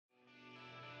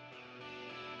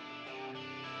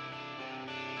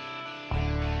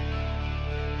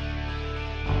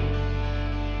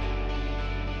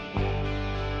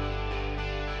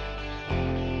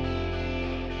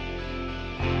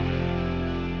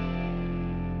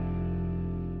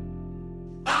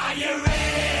Are you ready?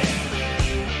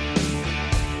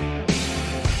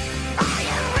 Are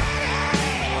you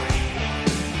ready?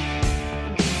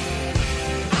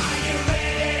 Are you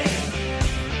ready?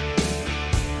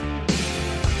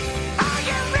 Are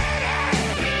you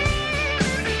ready?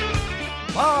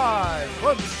 Live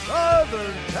from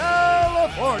Southern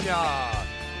California,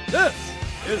 this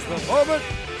is the moment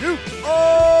you've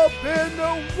all been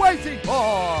waiting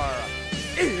for.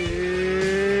 It's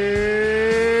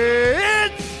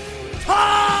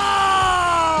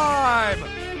time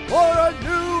for a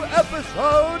new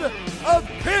episode of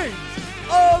Kings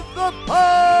of the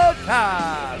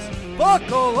Podcast.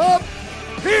 Buckle up,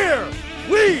 here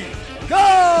we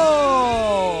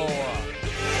go!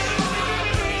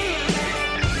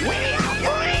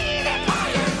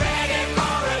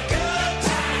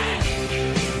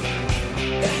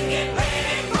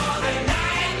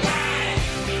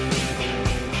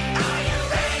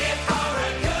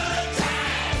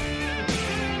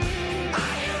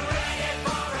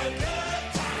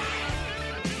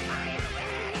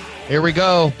 Here we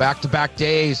go, back-to-back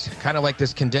days, kind of like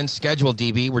this condensed schedule,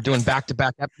 DB. We're doing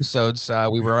back-to-back episodes.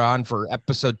 We were on for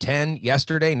episode 10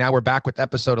 yesterday. Now we're back with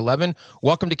episode 11.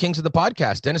 Welcome to Kings of the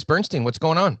Podcast. Dennis Bernstein, what's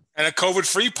going on? And a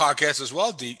COVID-free podcast as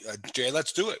well, Jay.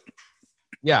 Let's do it.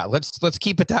 Yeah, let's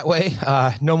keep it that way.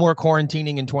 No more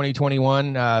quarantining in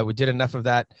 2021. We did enough of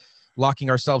that, locking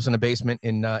ourselves in a basement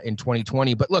in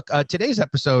 2020. But look, today's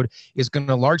episode is going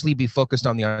to largely be focused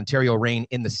on the Ontario Reign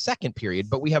in the second period,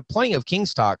 but we have plenty of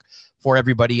Kings talk for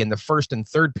everybody in the first and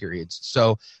third periods.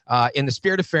 So in the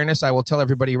spirit of fairness, I will tell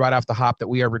everybody right off the hop that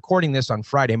we are recording this on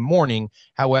Friday morning.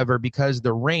 However, because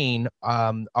the Reign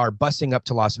are busing up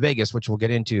to Las Vegas, which we'll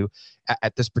get into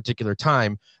at this particular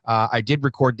time, I did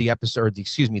record the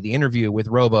interview with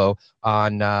Robo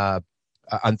on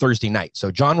Thursday night. So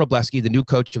John Wroblewski, the new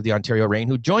coach of the Ontario Reign,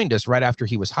 who joined us right after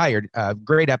he was hired.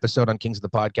 Great episode on Kings of the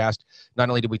Podcast. Not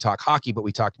only did we talk hockey, but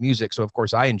we talked music. So of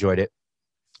course I enjoyed it.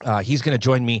 He's going to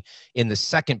join me in the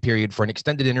second period for an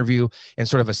extended interview and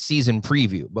sort of a season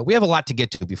preview. But we have a lot to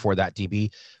get to before that,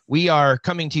 DB. We are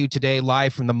coming to you today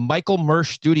live from the Michael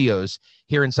Mersch Studios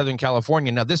here in Southern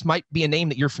California. Now, this might be a name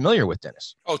that you're familiar with,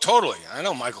 Dennis. Oh, totally. I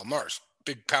know Michael Mersch.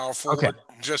 Big power forward. Okay.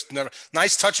 Just never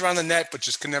nice touch around the net, but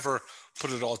just can never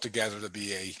put it all together to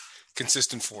be a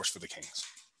consistent force for the Kings.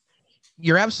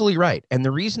 You're absolutely right. And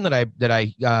the reason that I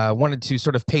wanted to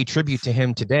sort of pay tribute to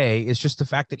him today is just the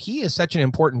fact that he is such an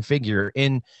important figure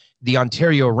in the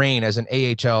Ontario Reign as an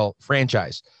AHL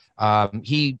franchise. When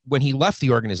he left the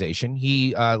organization,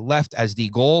 he left as the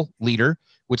goal leader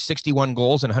with 61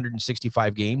 goals in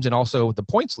 165 games, and also the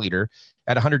points leader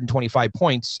at 125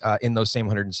 points in those same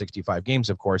 165 games,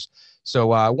 of course. So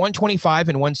 125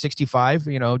 and 165,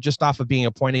 just off of being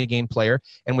a point-a-game player,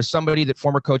 and was somebody that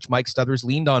former coach Mike Stothers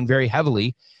leaned on very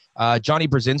heavily. Johnny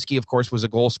Brzezinski, of course, was a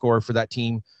goal scorer for that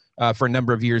team for a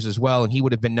number of years as well, and he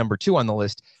would have been number 2 on the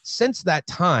list. Since that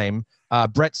time,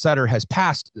 Brett Sutter has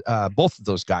passed both of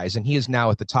those guys, and he is now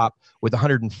at the top with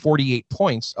 148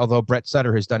 points, although Brett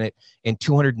Sutter has done it in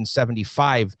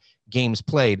 275 games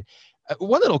played.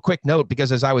 One little quick note,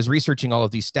 because as I was researching all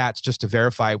of these stats just to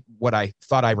verify what I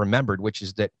thought I remembered, which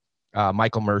is that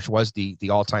Michael Mersch was the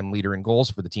all-time leader in goals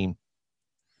for the team.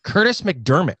 Curtis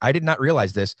McDermott, I did not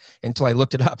realize this until I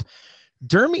looked it up.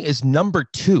 Dermy is number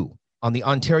 2 on the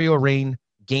Ontario Reign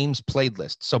games played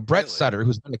list. So Brett Sutter,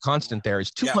 who's been a constant there,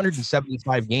 is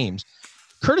 275 games.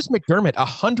 Curtis McDermott,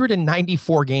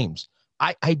 194 games.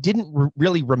 I didn't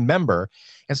really remember.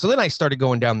 And so then I started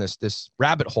going down this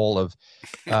rabbit hole of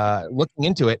looking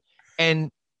into it.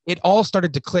 And it all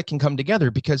started to click and come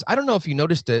together, because I don't know if you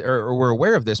noticed it or were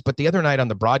aware of this, but the other night on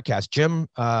the broadcast, Jim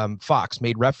Fox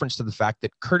made reference to the fact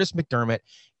that Curtis McDermott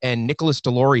and Nicolas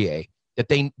Deslauriers, that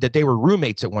they were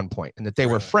roommates at one point and that they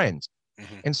were friends.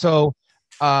 Mm-hmm. And so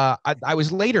I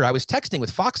was texting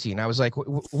with Foxy, and I was like,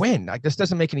 when? Like, this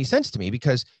doesn't make any sense to me,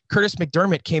 because Curtis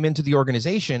McDermott came into the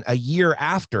organization a year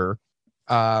after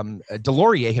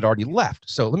Deslauriers had already left.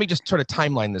 So let me just sort of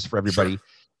timeline this for everybody.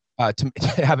 Sure. To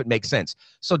have it make sense.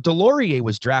 So Deslauriers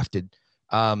was drafted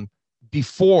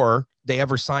before they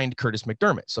ever signed Curtis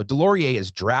McDermott. So Deslauriers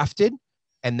is drafted,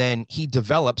 and then he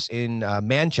develops in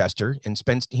Manchester and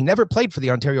he never played for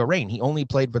the Ontario Reign. He only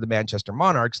played for the Manchester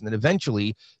Monarchs, and then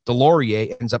eventually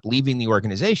Deslauriers ends up leaving the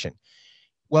organization.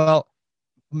 Well,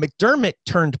 McDermott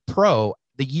turned pro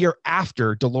the year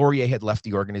after Deslauriers had left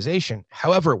the organization.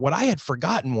 However, what I had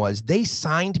forgotten was they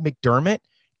signed McDermott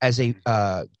as a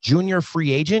junior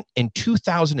free agent in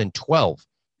 2012,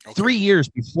 3 years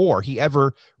before he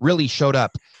ever really showed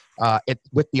up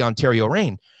with the Ontario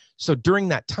Reign. So during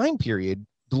that time period,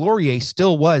 Delorier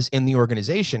still was in the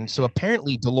organization. So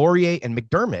apparently Delorier and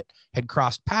McDermott had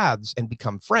crossed paths and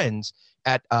become friends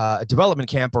at a development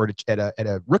camp or at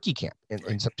a rookie camp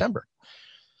in September.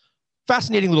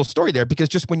 Fascinating little story there, because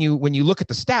just when you look at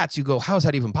the stats, you go, how is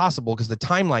that even possible? Because the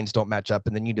timelines don't match up.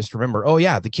 And then you just remember, oh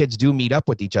yeah, the kids do meet up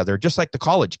with each other, just like the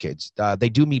college kids. They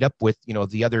do meet up with,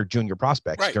 the other junior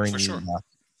prospects during the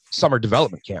summer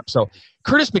development camp. So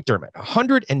Curtis McDermott,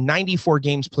 194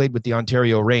 games played with the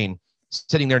Ontario Reign,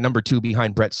 sitting there number 2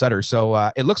 behind Brett Sutter.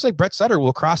 So it looks like Brett Sutter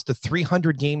will cross the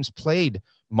 300 games played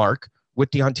mark with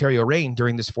the Ontario Reign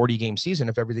during this 40-game season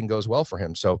if everything goes well for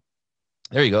him. So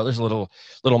there you go. There's a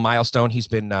little milestone. He's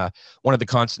been one of the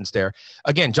constants there.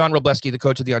 Again, John Robleski, the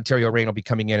coach of the Ontario Reign, will be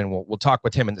coming in, and we'll talk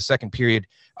with him in the second period.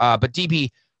 But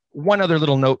DB, one other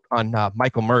little note on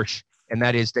Michael Mersch, and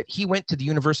that is that he went to the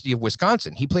University of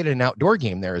Wisconsin. He played an outdoor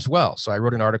game there as well. So I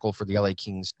wrote an article for the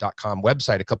LAKings.com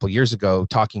website a couple of years ago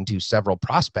talking to several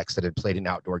prospects that had played in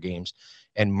outdoor games,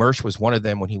 and Mersch was one of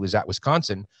them when he was at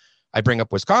Wisconsin. I bring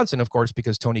up Wisconsin, of course,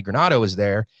 because Tony Granato is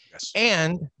there. Yes.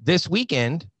 And this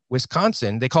weekend,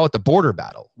 Wisconsin, they call it the border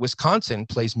battle. Wisconsin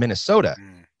plays Minnesota.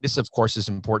 This, of course, is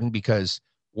important because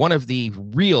one of the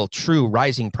real true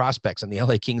rising prospects in the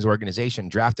LA Kings organization,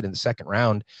 drafted in the second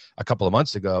round a couple of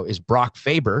months ago, is Brock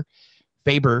Faber.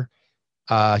 Faber,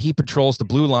 he patrols the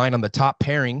blue line on the top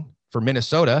pairing for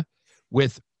Minnesota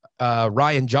with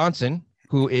Ryan Johnson,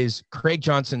 who is Craig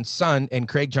Johnson's son, and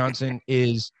Craig Johnson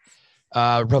is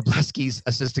Robleski's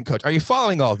assistant coach. Are you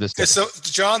following all of this? So,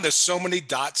 John, there's so many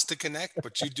dots to connect,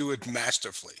 but you do it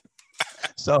masterfully.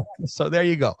 So there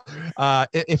you go.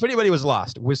 If anybody was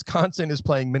lost, Wisconsin is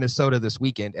playing Minnesota this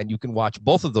weekend, and you can watch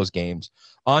both of those games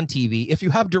on TV if you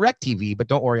have DirecTV. But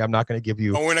don't worry, I'm not going to give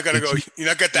you. Oh, we're not going to go. You're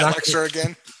not get that lecture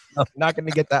again. I'm not going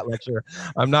to get that lecture.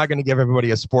 I'm not going to give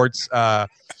everybody a sports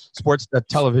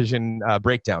television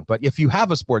breakdown. But if you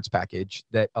have a sports package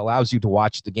that allows you to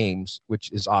watch the games,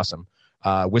 which is awesome.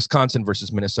 Wisconsin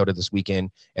versus Minnesota this weekend,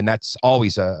 and that's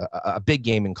always a big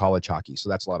game in college hockey, so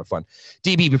that's a lot of fun.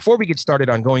 DB, before we get started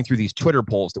on going through these Twitter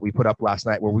polls that we put up last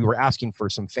night where we were asking for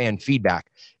some fan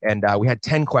feedback, and we had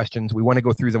 10 questions. We want to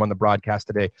go through them on the broadcast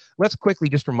today. Let's quickly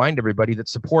just remind everybody that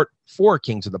support for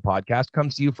Kings of the Podcast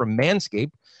comes to you from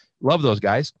Manscaped. Love those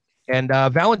guys. And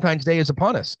Valentine's Day is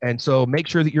upon us, and so make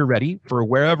sure that you're ready for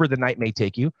wherever the night may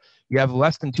take you. You have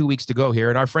less than 2 weeks to go here,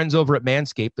 and our friends over at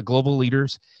Manscaped, the global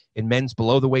leaders in men's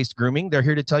below-the-waist grooming, they're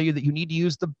here to tell you that you need to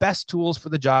use the best tools for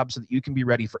the job so that you can be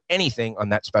ready for anything on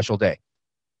that special day.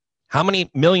 How many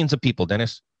millions of people,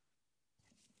 Dennis?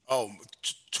 Oh,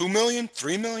 2 million,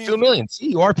 3 million? 2 million. See,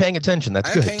 you are paying attention.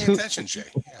 That's good. I'm paying attention, Jay.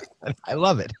 Yeah. I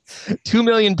love it. 2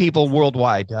 million people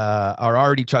worldwide are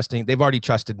already trusting. They've already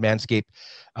trusted Manscaped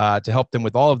to help them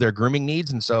with all of their grooming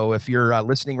needs. And so if you're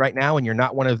listening right now and you're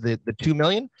not one of the 2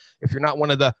 million, if you're not one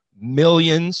of the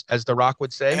millions, as The Rock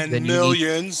would say, and then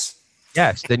millions.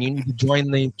 Then you need to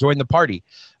join the party.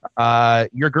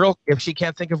 Your girl, if she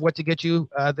can't think of what to get you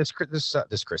this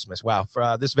Christmas,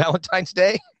 for this Valentine's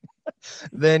Day,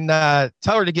 then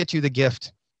tell her to get you the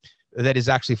gift that is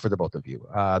actually for the both of you.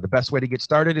 The best way to get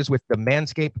started is with the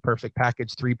Manscaped Perfect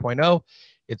Package 3.0.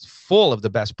 It's full of the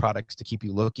best products to keep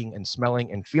you looking and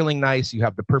smelling and feeling nice. You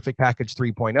have the Perfect Package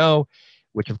 3.0,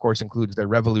 which of course includes their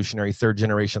revolutionary third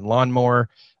generation lawnmower.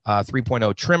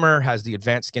 3.0 trimmer has the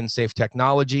advanced skin safe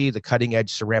technology, the cutting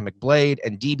edge ceramic blade,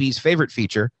 and DB's favorite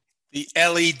feature, the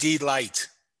LED light.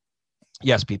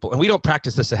 Yes, people. And we don't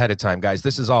practice this ahead of time, guys.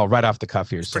 This is all right off the cuff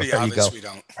here. So pretty obvious we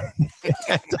don't.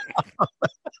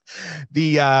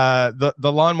 The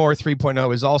Lawnmower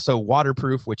 3.0 is also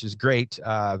waterproof, which is great,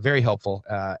 very helpful.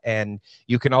 And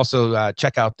you can also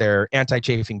check out their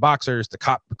anti-chafing boxers, the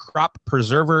Crop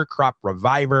Preserver, Crop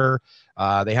Reviver.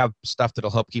 They have stuff that'll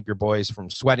help keep your boys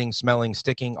from sweating, smelling,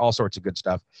 sticking, all sorts of good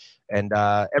stuff. And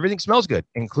everything smells good,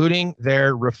 including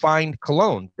their refined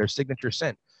cologne, their signature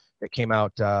scent that came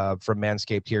out from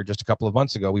Manscaped here just a couple of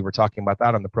months ago. We were talking about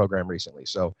that on the program recently.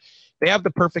 So they have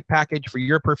the perfect package for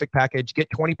your perfect package. Get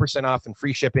 20% off and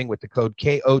free shipping with the code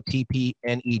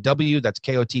KOTPNEW. That's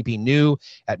KOTP new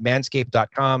at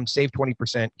manscaped.com. Save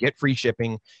 20%. Get free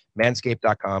shipping.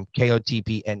 Manscaped.com.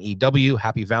 KOTPNEW.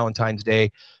 Happy Valentine's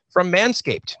Day from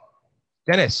Manscaped.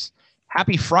 Dennis,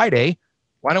 happy Friday.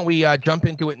 Why don't we jump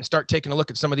into it and start taking a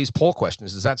look at some of these poll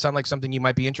questions? Does that sound like something you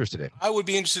might be interested in? I would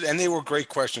be interested, and they were great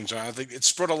questions, John. I think it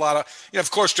spread a lot of,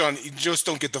 of course, John, you just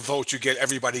don't get the vote. You get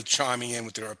everybody chiming in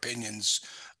with their opinions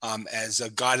as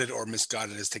guided or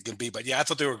misguided as they can be. But yeah, I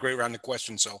thought they were a great round of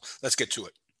questions, so let's get to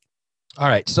it. All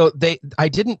right. So I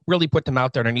didn't really put them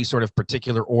out there in any sort of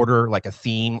particular order, like a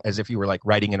theme, as if you were like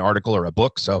writing an article or a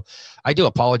book. So I do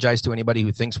apologize to anybody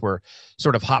who thinks we're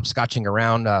sort of hopscotching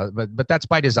around, but that's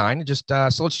by design. So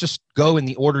let's just go in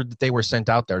the order that they were sent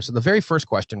out there. So the very first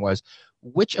question was,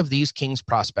 which of these Kings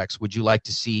prospects would you like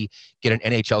to see get an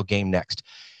NHL game next?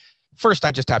 First,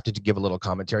 I just have to give a little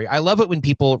commentary. I love it when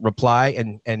people reply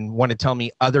and want to tell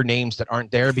me other names that aren't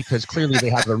there because clearly they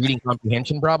have a reading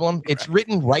comprehension problem. It's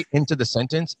written right into the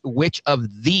sentence. Which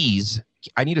of these,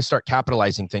 I need to start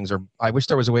capitalizing things, or I wish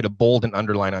there was a way to bold and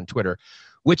underline on Twitter.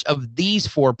 Which of these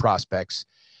four prospects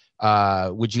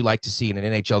would you like to see in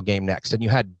an NHL game next? And you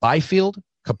had Byfield,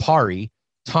 Kupari,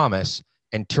 Thomas,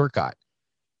 and Turcotte.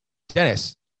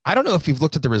 Dennis, I don't know if you've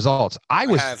looked at the results. I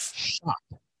was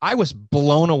shocked. I was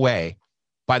blown away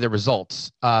by the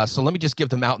results. So let me just give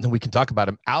them out and then we can talk about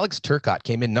them. Alex Turcotte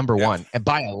came in number one and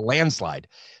by a landslide,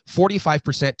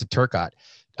 45% to Turcotte,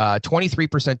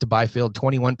 23% to Byfield,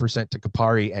 21% to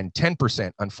Kupari, and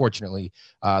 10%, unfortunately,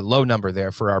 low number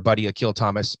there for our buddy Akil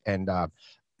Thomas. And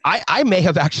I may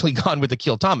have actually gone with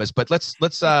Akil Thomas, but let's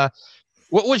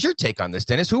what was your take on this,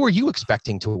 Dennis? Who were you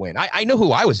expecting to win? I know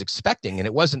who I was expecting, and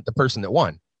it wasn't the person that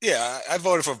won. Yeah, I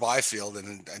voted for Byfield,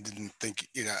 and I didn't think,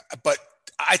 but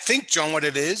I think, John, what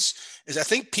it is I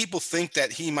think people think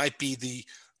that he might be the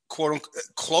quote unquote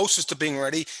closest to being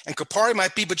ready, and Kupari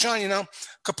might be. But John,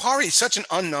 Kupari is such an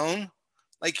unknown.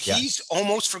 Like he's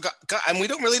almost forgot, and we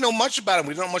don't really know much about him.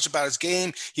 We don't know much about his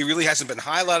game. He really hasn't been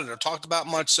highlighted or talked about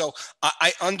much. So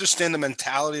I understand the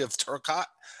mentality of Turcotte.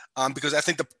 Because I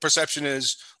think the perception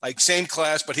is like same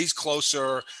class, but he's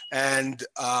closer. And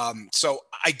so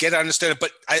I understand it.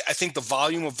 But I think the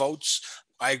volume of votes,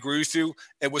 I agree with you.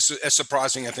 It was as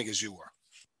surprising, I think, as you were.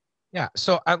 Yeah.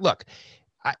 So look,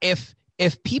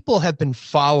 if people have been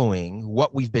following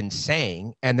what we've been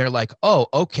saying and they're like, oh,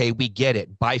 okay, we get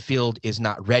it. Byfield is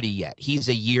not ready yet. He's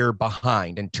a year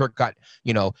behind. And Turcotte,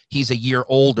 he's a year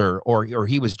older or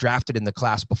he was drafted in the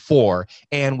class before.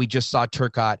 And we just saw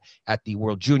Turcotte at the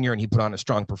World Junior and he put on a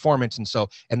strong performance.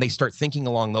 And they start thinking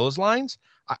along those lines.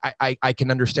 I can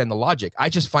understand the logic. I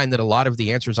just find that a lot of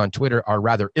the answers on Twitter are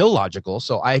rather illogical.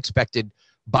 So I expected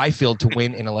Byfield to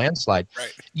win in a landslide.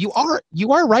 Right. You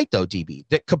are right though, DB,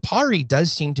 that Kupari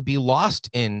does seem to be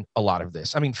lost in a lot of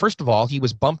this. I mean, first of all, he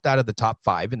was bumped out of the top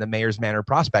 5 in the Mayor's Manor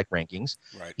prospect rankings.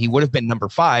 Right. He would have been number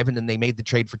 5, and then they made the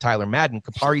trade for Tyler Madden.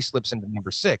 Kupari slips into number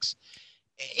 6.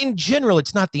 In general,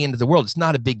 it's not the end of the world. It's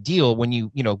not a big deal when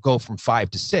you go from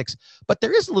 5 to 6, but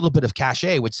there is a little bit of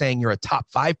cachet with saying you're a top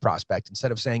 5 prospect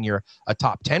instead of saying you're a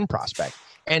top 10 prospect.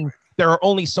 And there are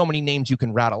only so many names you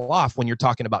can rattle off when you're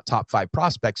talking about top 5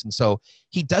 prospects. And so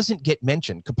he doesn't get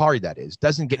mentioned, Kupari that is,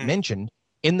 doesn't get mentioned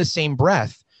in the same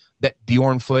breath that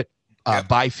Bjornfoot,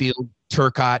 Byfield,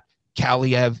 Turcotte,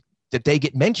 Kaliev, that they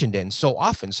get mentioned in so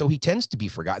often. So he tends to be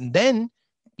forgotten. Then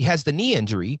he has the knee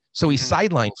injury, so he's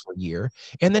sidelined for a year.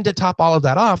 And then to top all of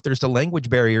that off, there's the language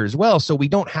barrier as well. So we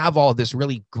don't have all this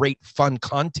really great, fun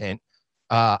content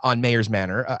on Mayor's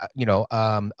Manor,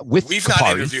 with We've Kupari.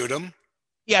 not interviewed him.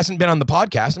 He hasn't been on the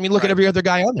podcast. I mean, look at every other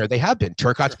guy on there. They have been.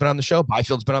 Turcotte's been on the show.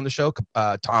 Byfield's been on the show.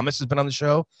 Thomas has been on the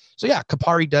show. So, yeah,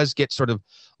 Kupari does get sort of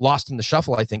lost in the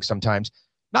shuffle, I think, sometimes.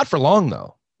 Not for long,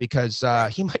 though, because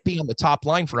he might be on the top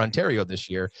line for Ontario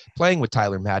this year, playing with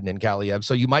Tyler Madden and Kaliev.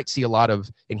 So you might see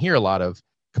and hear a lot of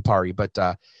Kupari.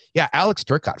 But, Alex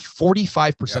Turcotte,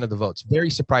 45% of the votes. Very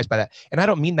surprised by that. And I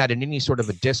don't mean that in any sort of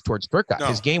a diss towards Turcotte. No.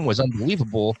 His game was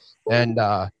unbelievable. And,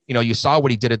 you saw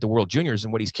what he did at the World Juniors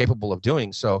and what he's capable of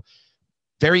doing. So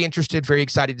very interested, very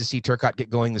excited to see Turcotte get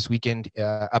going this weekend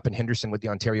up in Henderson with the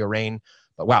Ontario Reign.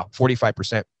 But, wow,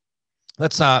 45%.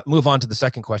 Let's move on to the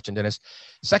second question, Dennis.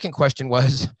 Second question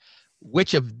was,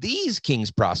 which of these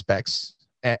Kings prospects,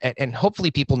 and hopefully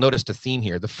people noticed a theme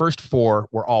here. The first 4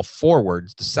 were all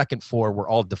forwards. The second 4 were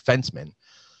all defensemen.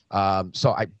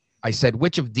 So I said,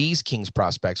 which of these Kings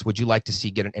prospects would you like to see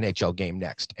get an NHL game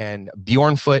next? And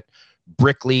Bjornfoot,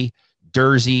 Brickley,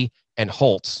 Dursey, and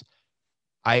Holtz.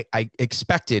 I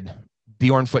expected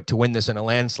Bjornfoot to win this in a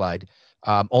landslide,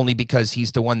 only because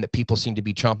he's the one that people seem to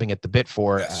be chomping at the bit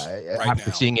for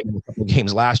after seeing him in a couple of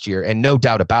games last year. And no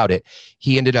doubt about it,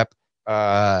 he ended up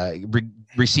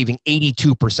receiving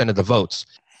 82% of the votes.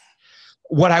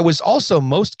 What I was also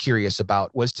most curious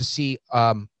about was to see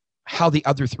how the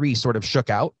other 3 sort of shook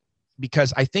out,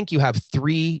 because I think you have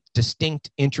 3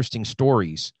 distinct, interesting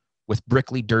stories with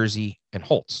Brickley, Dursey, and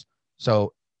Holtz.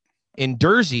 So in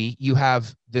Dursey, you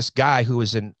have this guy who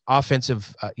is an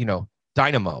offensive,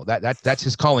 dynamo. That's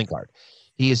his calling card.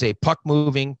 He is a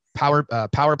puck-moving, power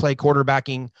play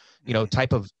quarterbacking,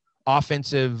 type of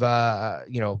offensive,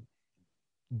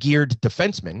 geared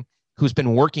defenseman who's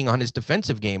been working on his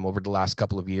defensive game over the last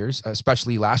couple of years,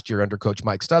 especially last year under Coach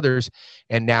Mike Stothers,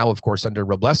 and now, of course, under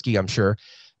Wrobleski, I'm sure,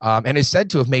 and is said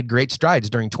to have made great strides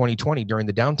during 2020 during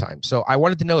the downtime. So I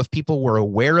wanted to know if people were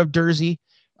aware of Durzi,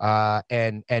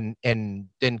 and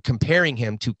then comparing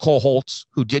him to Cole Holtz,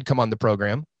 who did come on the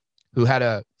program, who had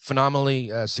a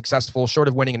phenomenally successful, short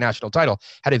of winning a national title,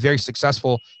 had a very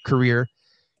successful career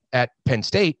at Penn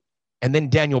State. And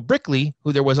then Daniel Brickley,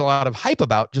 who there was a lot of hype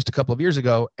about just a couple of years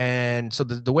ago. And so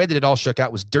the way that it all shook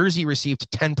out was Durzi received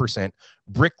 10%,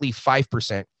 Brickley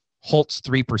 5%, Holtz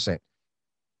 3%.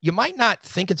 You might not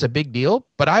think it's a big deal,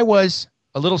 but I was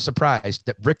a little surprised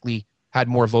that Brickley had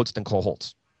more votes than Cole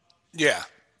Holtz. Yeah,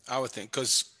 I would think,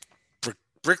 because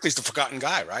Brickley's the forgotten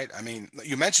guy, right? I mean,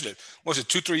 you mentioned it. What was it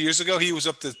 2-3 years ago? He was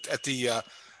up at the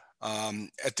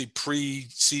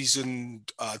preseason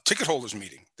ticket holders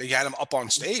meeting. They had him up on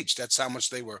stage. That's how much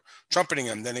they were trumpeting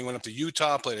him. Then he went up to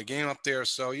Utah, played a game up there.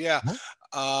 So yeah,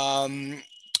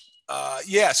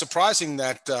 surprising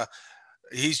that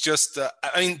he's just.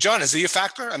 I mean, John, is he a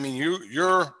factor? I mean,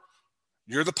 you're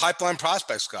the pipeline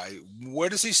prospects guy. Where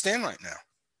does he stand right now?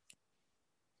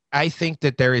 I think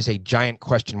that there is a giant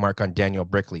question mark on Daniel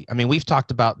Brickley. I mean, we've talked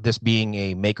about this being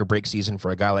a make or break season for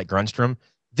a guy like Grunstrom.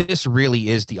 This really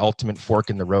is the ultimate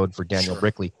fork in the road for Daniel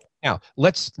Brickley. Now,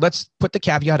 let's put the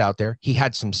caveat out there. He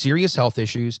had some serious health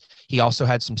issues. He also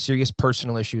had some serious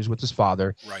personal issues with his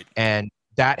father. Right. And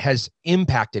that has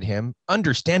impacted him,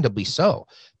 understandably so.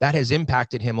 That has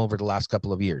impacted him over the last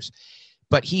couple of years.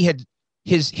 But he had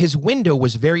his window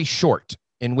was very short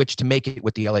in which to make it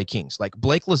with the LA Kings. Like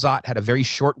Blake Lizotte had a very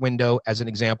short window as an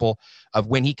example of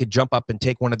when he could jump up and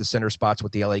take one of the center spots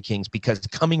with the LA Kings, because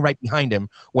coming right behind him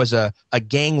was a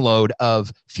gang load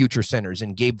of future centers,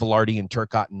 and Gabe Velarde and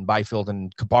Turcotte and Byfield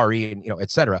and Kapari and, et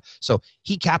cetera. So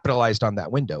he capitalized on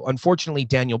that window. Unfortunately,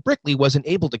 Daniel Brickley wasn't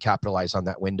able to capitalize on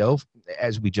that window,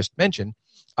 as we just mentioned.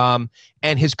 And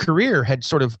his career had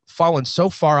sort of fallen so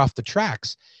far off the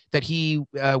tracks that he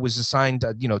was assigned,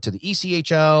 to the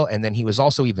ECHL, and then he was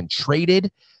also even traded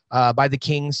by the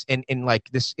Kings. And like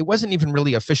this, it wasn't even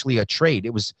really officially a trade.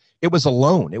 It was a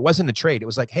loan. It wasn't a trade. It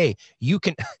was like, hey, you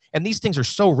can. And these things are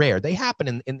so rare. They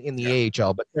happen in the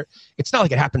AHL, but it's not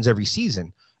like it happens every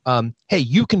season. Hey,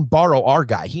 you can borrow our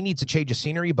guy. He needs a change of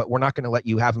scenery, but we're not going to let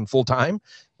you have him full time.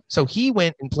 So he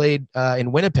went and played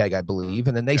in Winnipeg, I believe,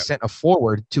 and then they sent a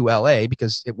forward to LA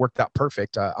because it worked out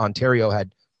perfect. Ontario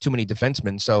had too many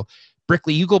defensemen. So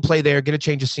Brickley, you go play there, get a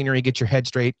change of scenery, get your head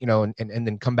straight, and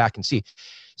then come back and see.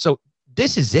 So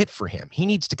this is it for him. He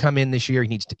needs to come in this year.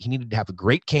 He needed to have a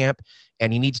great camp,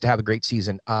 and he needs to have a great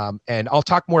season. And I'll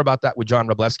talk more about that with John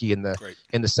Wrobleski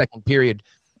in the second period.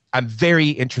 I'm very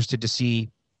interested to see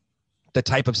the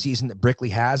type of season that Brickley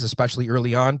has, especially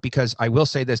early on, because I will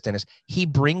say this, Dennis, he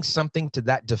brings something to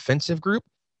that defensive group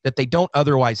that they don't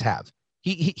otherwise have.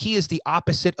 He is the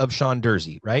opposite of Sean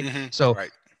Durzi, right? Mm-hmm. So right.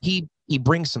 He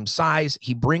brings some size.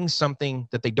 He brings something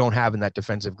that they don't have in that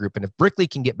defensive group. And if Brickley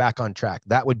can get back on track,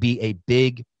 that would be a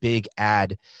big, big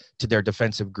add to their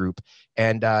defensive group.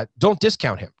 And don't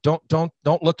discount him.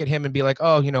 Don't look at him and be like,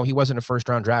 oh, he wasn't a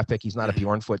first-round draft pick. He's not a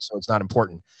Bjornfoot, so it's not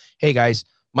important. Hey, guys,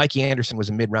 Mikey Anderson was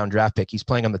a mid-round draft pick. He's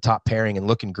playing on the top pairing and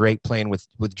looking great, playing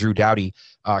with Drew Doughty.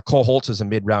 Cole Holtz is a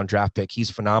mid-round draft pick. He's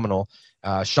phenomenal.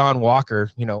 Sean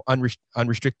Walker,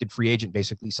 unrestricted free agent,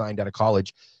 basically signed out of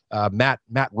college. Matt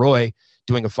Roy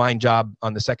doing a fine job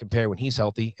on the second pair when he's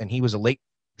healthy, and he was a late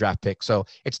draft pick. So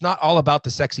it's not all about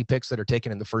the sexy picks that are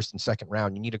taken in the first and second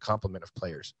round. You need a complement of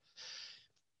players.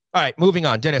 All right, moving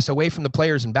on. Dennis, away from the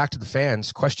players and back to the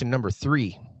fans. Question number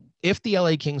 3. If the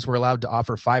LA Kings were allowed to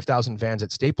offer 5,000 fans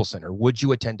at Staples Center, would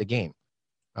you attend a game?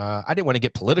 I didn't want to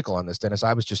get political on this, Dennis.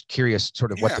 I was just curious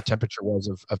sort of what the temperature was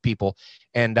of people.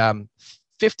 And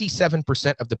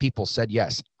 57% of the people said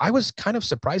yes. I was kind of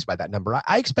surprised by that number.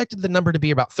 I expected the number to be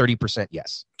about 30%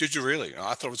 yes. Did you really?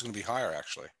 I thought it was going to be higher,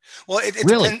 actually. Well, it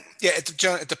really?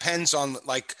 It depends on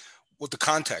what the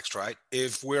context, right?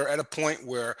 If we're at a point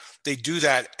where they do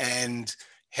that and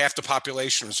half the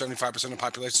population or 75% of the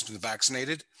population has been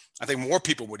vaccinated, I think more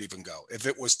people would even go. If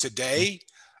it was today,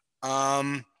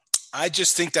 I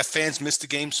just think that fans miss the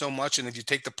game so much. And if you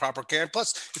take the proper care,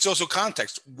 plus it's also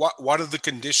context. What are the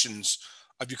conditions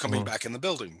of you coming back in the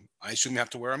building? I assume you have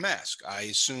to wear a mask. I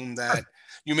assume that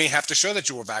you may have to show that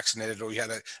you were vaccinated or you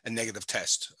had a negative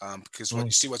test because when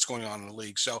you see what's going on in the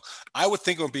league. So I would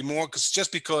think it would be more because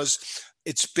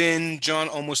it's been, John,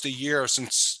 almost a year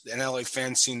since an LA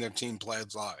fan seen their team play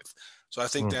live. So I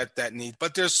think that need,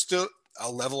 but there's still a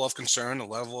level of concern, a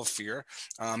level of fear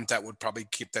that would probably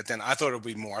keep that down. I thought it would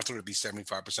be more. I thought it would be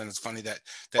 75%. It's funny that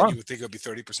you would think it would be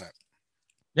 30%.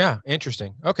 Yeah,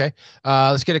 interesting. Okay.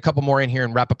 Let's get a couple more in here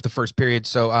and wrap up the first period.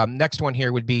 So next one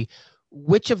here would be,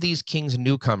 which of these Kings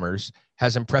newcomers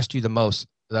has impressed you the most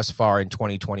thus far in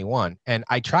 2021? And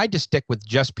I tried to stick with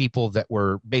just people that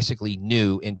were basically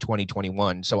new in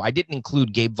 2021. So I didn't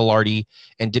include Gabe Velarde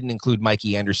and didn't include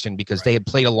Mikey Anderson because they had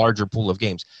played a larger pool of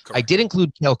games. Correct. I did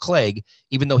include Kale Clegg,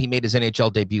 even though he made his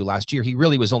NHL debut last year. He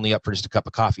really was only up for just a cup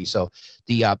of coffee. So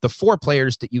the four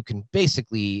players that you can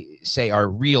basically say are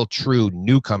real, true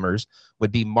newcomers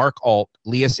would be Mark Alt,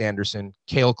 Lias Anderson,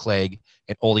 Kale Clegg,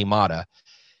 and Olli Mata.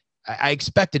 I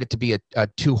expected it to be a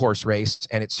two-horse race,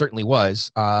 and it certainly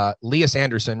was. Lias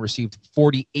Anderson received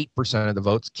 48% of the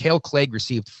votes. Kale Clegg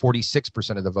received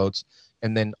 46% of the votes,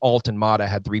 and then Alt and Mata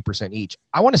had 3% each.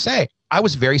 I want to say I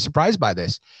was very surprised by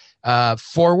this.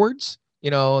 Forwards,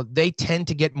 they tend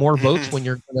to get more votes when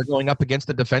they're going up against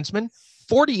the defenseman.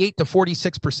 48 to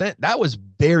 46%. That was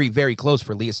very, very close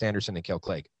for Lias Anderson and Kale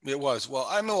Clegg. It was. Well,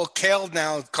 I know Kale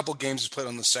now a couple games has played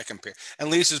on the second pair, and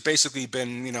Lias has basically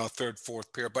been, third,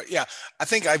 fourth pair. But yeah, I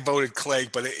think I voted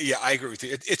Clegg, but I agree with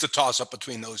you. It's a toss up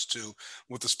between those two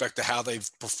with respect to how they've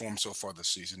performed so far this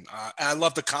season. And I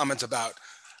love the comments about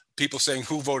people saying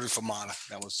who voted for Mata.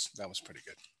 That was pretty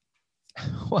good.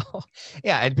 Well,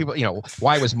 yeah, and people,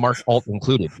 why was Mark Alt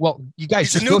included? Well, you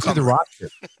guys He's just go through the roster.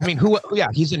 I mean,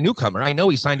 he's a newcomer. I know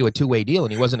he signed to a two-way deal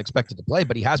and he wasn't expected to play,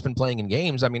 but he has been playing in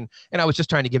games. I mean, and I was just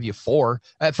trying to give you four.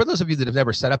 For those of you that have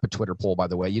never set up a Twitter poll, by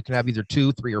the way, you can have either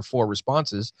 2, 3, or 4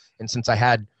 responses. And since I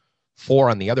had 4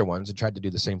 on the other ones, I tried to do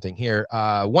the same thing here.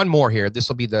 One more here. This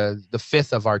will be the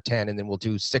 5th of our 10, and then we'll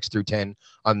do 6 through 10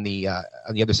 on the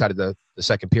other side of the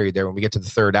second period there when we get to the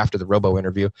third after the Robo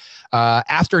interview.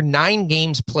 After 9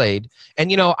 games played,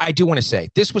 and I do want to say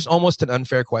this was almost an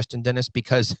unfair question, Dennis,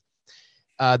 because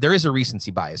there is a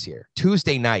recency bias here.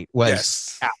 Tuesday night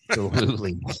was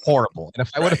absolutely horrible. And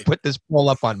if I would have put this poll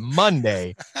up on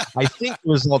Monday, I think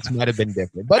the results might have been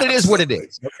different. But it is what it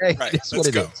is. Okay, Right. It is what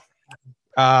it is.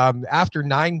 After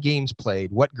 9 games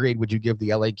played, what grade would you give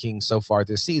the LA Kings so far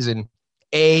this season?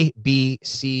 A, B,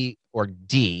 C, or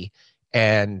D?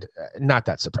 And not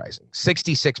that surprising.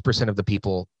 66% of the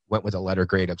people went with a letter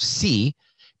grade of C.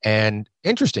 And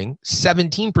interesting,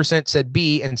 17% said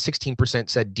B and 16%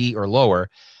 said D or lower.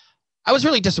 I was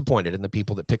really disappointed in the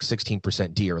people that picked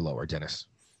 16% D or lower, Dennis.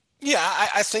 Yeah,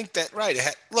 I think that, right.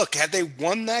 Had they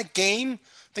won that game,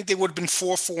 I think they would have been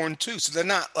 4-4-2. So they're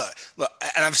not, look,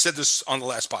 and I've said this on the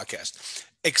last podcast,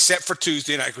 except for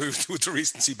Tuesday, and I agree with the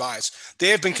recency bias. They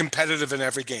have been competitive in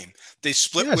every game. They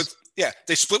split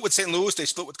they split with St. Louis. They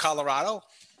split with Colorado.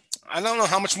 I don't know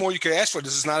how much more you could ask for.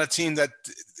 This is not a team that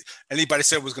anybody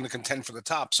said was going to contend for the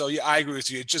top. So yeah, I agree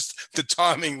with you. It's just the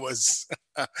timing was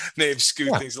may have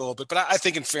skewed things a little bit. But I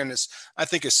think in fairness, I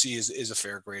think a C is a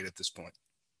fair grade at this point.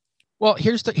 Well,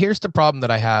 here's the problem that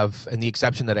I have and the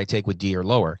exception that I take with D or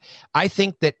lower. I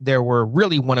think that there were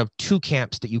really one of 2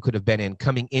 camps that you could have been in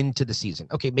coming into the season.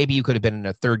 Okay, maybe you could have been in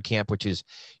a third camp, which is,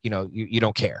 you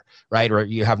don't care, right? Or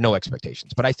you have no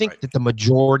expectations. But I think that the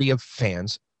majority of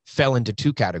fans fell into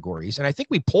 2 categories. And I think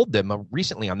we polled them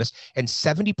recently on this, and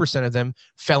 70% of them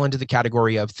fell into the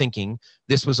category of thinking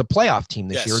this was a playoff team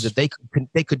this year, that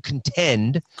they could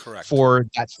contend for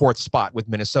that 4th spot with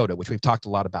Minnesota, which we've talked a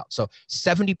lot about. So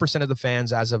 70% of the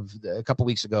fans as of a couple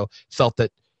weeks ago felt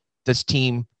that this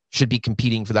team should be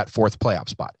competing for that 4th playoff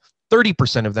spot.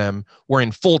 30% of them were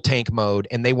in full tank mode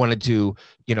and they wanted to,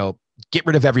 get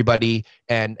rid of everybody.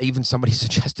 And even somebody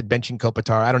suggested benching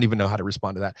Kopitar. I don't even know how to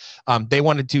respond to that. They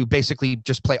wanted to basically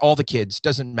just play all the kids.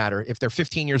 Doesn't matter if they're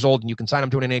 15 years old and you can sign them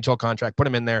to an NHL contract, put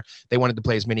them in there. They wanted to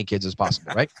play as many kids as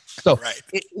possible. Right. So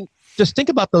just think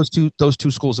about those two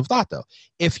schools of thought though.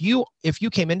 If you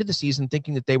came into the season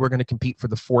thinking that they were going to compete for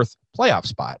the 4th playoff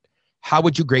spot, how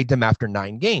would you grade them after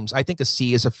 9 games? I think a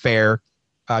C is a fair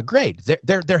grade.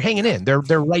 They're hanging in.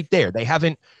 They're right there. They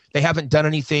haven't done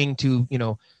anything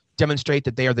to, demonstrate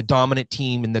that they are the dominant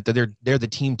team and that they're the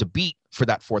team to beat for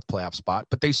that 4th playoff spot,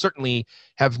 but they certainly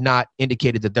have not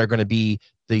indicated that they're going to be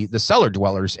the cellar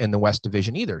dwellers in the West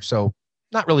Division either. So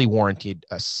not really warranted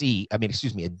a D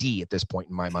at this point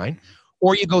in my mind.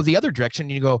 Or you go the other direction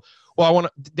and you go, well,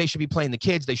 they should be playing the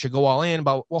kids. They should go all in.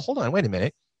 But well, hold on, wait a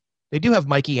minute. They do have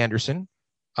Mikey Anderson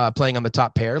playing on the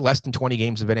top pair, less than 20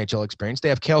 games of NHL experience. They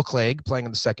have Kale Clegg playing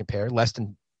on the second pair, less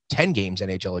than 10 games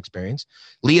NHL experience.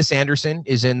 Lias Anderson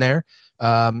is in there.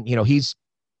 He's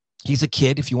a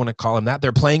kid, if you want to call him that.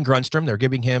 They're playing Grundstrom. They're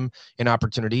giving him an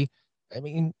opportunity. I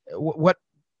mean,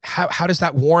 how does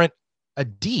that warrant a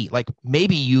D? Like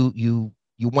maybe you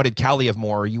wanted Kaliev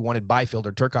more, or you wanted Byfield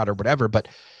or Turcotte or whatever, but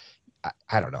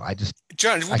I don't know.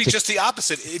 John, it would be just the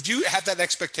opposite. If you have that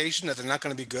expectation that they're not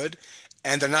going to be good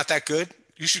and they're not that good,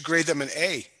 You should grade them an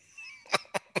A.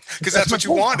 Because that's what you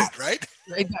my point. wanted, right?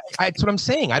 That's what I'm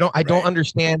saying. I don't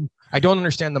understand. I don't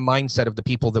understand the mindset of the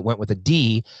people that went with a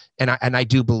D. And I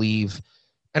do believe,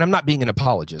 and I'm not being an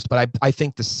apologist, but I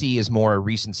think the C is more a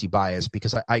recency bias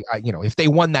because I if they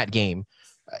won that game,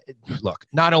 look,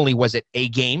 not only was it a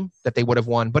game that they would have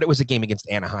won, but it was a game against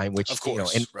Anaheim, which, of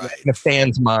course, in a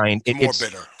fan's mind, it's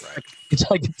bitter, right? It's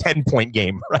like a 10-point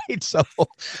game, right? So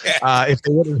if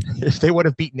they would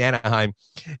have beaten Anaheim,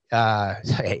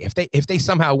 if they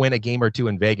somehow win a game or two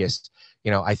in Vegas,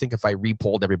 I think if I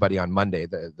repolled everybody on Monday,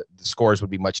 the scores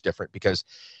would be much different because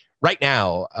right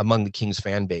now among the Kings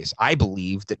fan base, I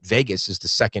believe that Vegas is the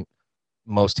second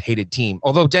most hated team.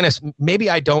 Although, Dennis, maybe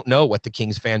I don't know what the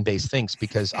Kings fan base thinks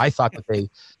because I thought that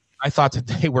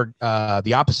they were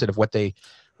the opposite of what they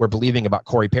were believing about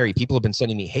Corey Perry. People have been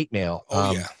sending me hate mail.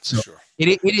 So sure.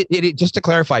 It just to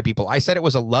clarify, people, I said it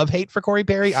was a love hate for Corey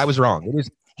Perry. I was wrong. It was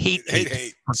hate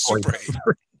for Corey super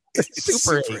hate.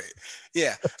 Super hate.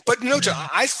 Yeah, but John,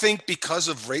 I think because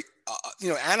of rate,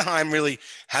 Anaheim really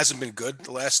hasn't been good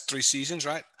the last 3 seasons,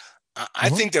 right? I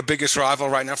think their biggest rival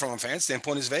right now from a fan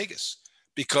standpoint is Vegas.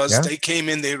 Because they came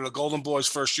in, they were the Golden Boys'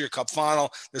 first year Cup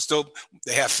final.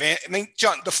 They have fan. I mean,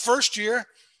 John, the first year,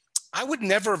 I would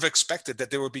never have expected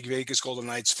that there would be Vegas Golden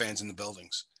Knights fans in the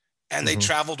buildings, and they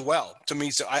traveled well to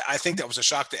me. So I think that was a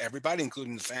shock to everybody,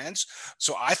 including the fans.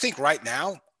 So I think right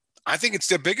now, I think it's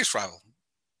their biggest rival.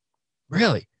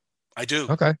 Really? I do.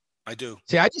 Okay. I do.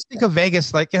 See, I just think of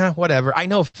Vegas like, whatever. I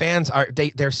know fans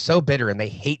they're so bitter and they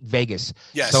hate Vegas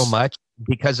so much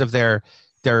because of their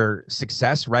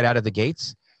success right out of the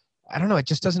gates. I don't know. It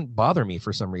just doesn't bother me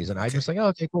for some reason. I just like,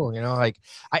 okay, cool.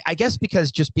 I guess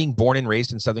because just being born and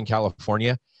raised in Southern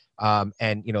California,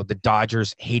 and the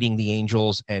Dodgers hating the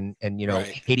Angels and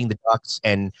hating the Ducks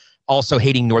and also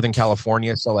hating Northern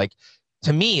California. So like,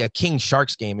 to me, a Kings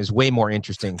Sharks game is way more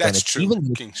interesting. That's true. Even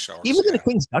than a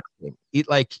Kings Ducks game.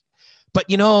 But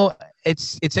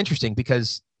it's interesting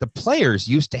because the players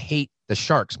used to hate the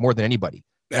Sharks more than anybody.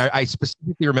 And I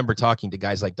specifically remember talking to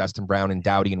guys like Dustin Brown and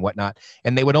Doughty and whatnot,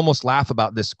 and they would almost laugh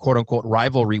about this quote unquote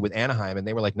rivalry with Anaheim. And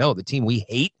they were like, no, the team we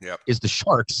hate is the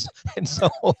Sharks. And so,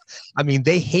 I mean,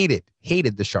 they hated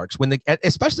the Sharks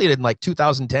especially in like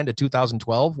 2010 to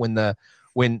 2012, when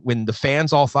the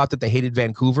fans all thought that they hated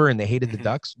Vancouver and they hated the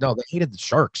Ducks. No, they hated the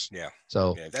Sharks. Yeah.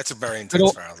 So that's a very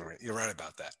intense rivalry. You're right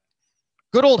about that.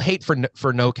 Good old hate for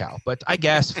NoCal, but I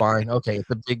guess fine. Okay,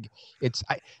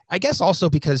 I guess also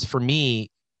because for me,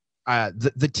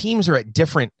 the teams are at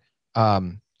different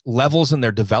levels in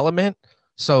their development.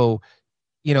 So,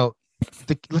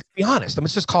 let's be honest.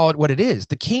 Let's just call it what it is.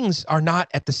 The Kings are not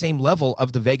at the same level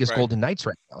of the Vegas Golden Knights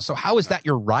right now. So how is that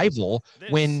your rival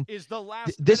when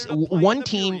this one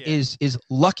team is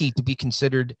lucky to be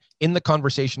considered in the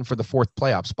conversation for the 4th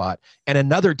playoff spot, and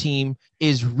another team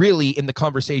is really in the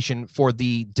conversation for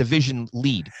the division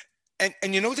lead? And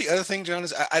the other thing, John,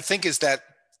 is I think is that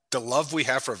the love we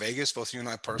have for Vegas, both you and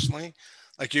I personally,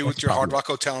 like you with your Hard Rock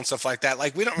Hotel and stuff like that,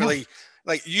 like we don't really.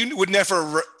 Like you would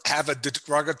never have a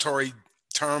derogatory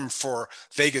term for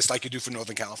Vegas like you do for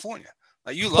Northern California.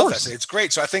 Like you love that. It's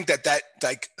great. So I think that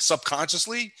like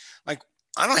subconsciously, like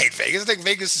I don't hate Vegas. I think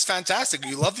Vegas is fantastic.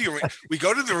 You love the arena. We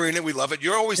go to the arena. We love it.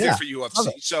 You're always there for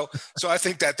UFC. So I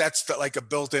think that's like a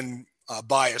built-in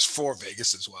bias for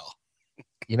Vegas as well.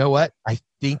 You know what? I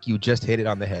think you just hit it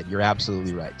on the head. You're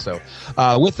absolutely right. So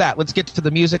with that, let's get to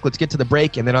the music. Let's get to the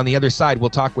break. And then on the other side, we'll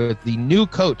talk with the new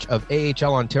coach of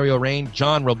AHL Ontario Reign,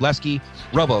 John Wroblewski.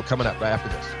 Robo coming up right after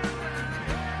this.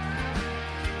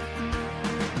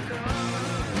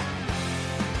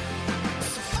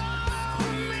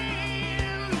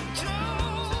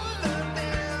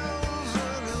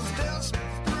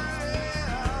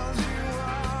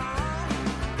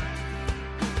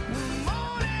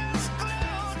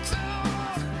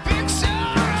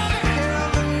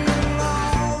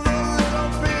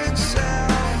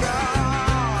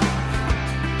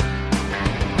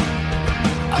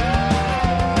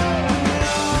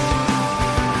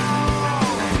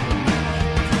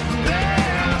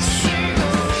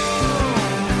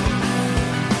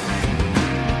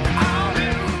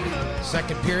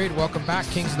 Welcome back,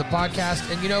 Kings of the Podcast.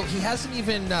 And, he hasn't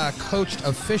even coached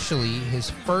officially his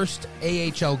first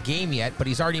AHL game yet, but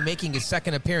he's already making his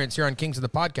second appearance here on Kings of the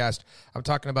Podcast. I'm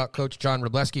talking about Coach John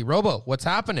Wroblewski. Robo, what's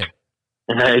happening?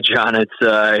 Hey, John.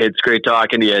 It's great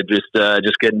talking to you.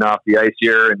 Just getting off the ice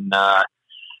here, and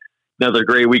another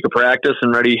great week of practice,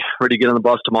 and ready to get on the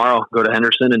bus tomorrow, go to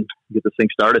Henderson, and get this thing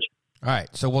started. All right,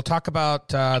 so we'll talk about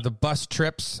the bus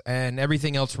trips and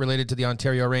everything else related to the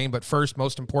Ontario Reign. But first,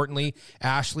 most importantly,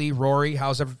 Ashley, Rory,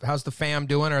 how's the fam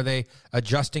doing? Are they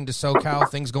adjusting to SoCal?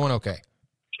 Things going okay?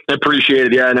 Appreciate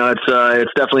it. Yeah, no,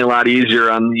 it's definitely a lot easier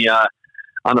on the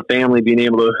family being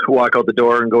able to walk out the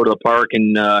door and go to the park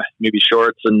and maybe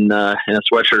shorts and a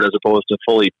sweatshirt as opposed to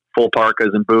full parkas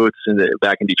and boots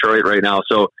back in Detroit right now.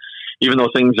 So even though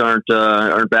things aren't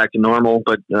back to normal,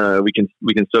 but we can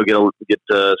still get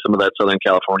some of that Southern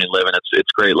California living.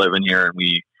 It's great living here, and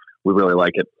we really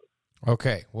like it.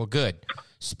 Okay, well, good.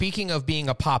 Speaking of being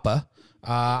a papa,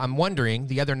 I'm wondering,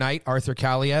 the other night, Arthur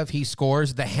Kaliev, he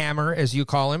scores the hammer, as you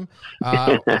call him,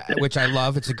 which I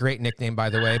love. It's a great nickname, by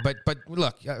the way. But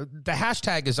look, the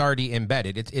hashtag is already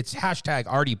embedded. It's hashtag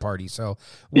Artie Party. So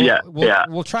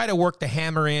we'll try to work the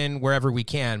hammer in wherever we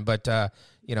can. But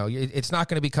it's not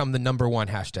going to become the number one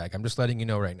hashtag. I'm just letting you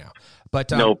know right now. But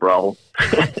no problem.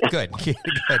 Good.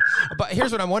 But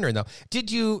here's what I'm wondering, though.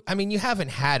 You haven't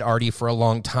had Artie for a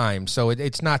long time, so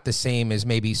it's not the same as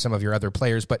maybe some of your other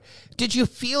players, but did you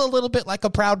feel a little bit like a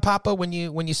proud papa when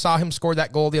you saw him score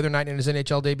that goal the other night in his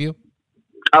NHL debut?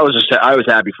 I was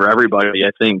happy for everybody.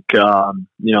 I think,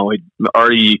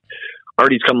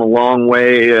 Artie's come a long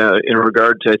way in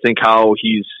regard to, I think, how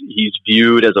he's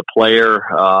viewed as a player.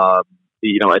 I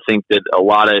think that a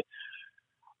lot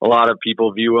of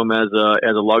people view him as a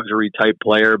luxury type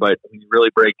player, but when you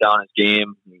really break down his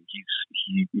game,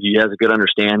 he has a good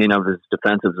understanding of his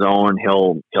defensive zone.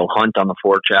 He'll hunt on the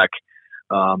forecheck.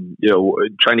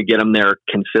 Trying to get him there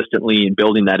consistently and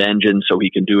building that engine so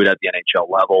he can do it at the NHL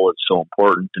level is so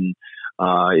important. And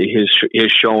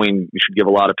his showing should give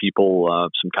a lot of people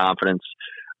some confidence.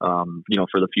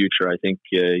 For the future. I think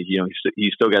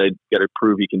he's still got to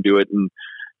prove he can do it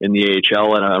in the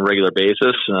AHL on a regular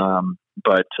basis.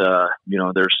 But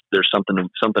there's something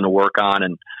to work on,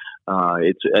 and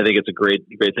I think it's a great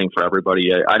thing for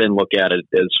everybody. I didn't look at it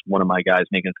as one of my guys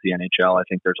making it to the NHL. I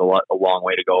think there's a long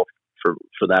way to go for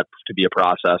that to be a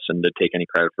process and to take any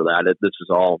credit for that. This is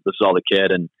all the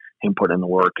kid and him putting in the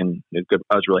work, and it's good.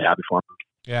 I was really happy for him.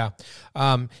 Yeah.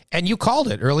 And you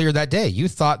called it earlier that day. You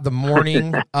thought the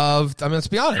morning of, let's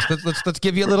be honest, let's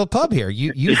give you a little pub here.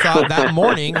 You thought that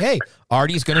morning, hey,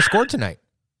 Artie's going to score tonight.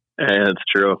 Yeah, that's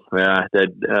true. Yeah.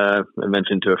 I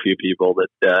mentioned to a few people that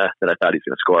I thought he's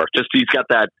going to score. Just, he's got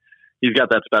that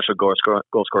special goal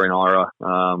scoring aura,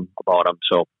 about him.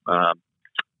 So,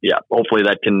 hopefully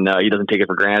that can, he doesn't take it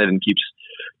for granted and keeps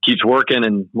working,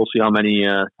 and we'll see how many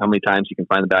times he can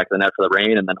find the back of the net for the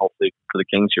Reign, and then hopefully for the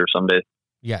Kings here someday.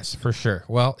 Yes, for sure.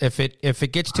 Well, if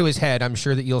it gets to his head, I'm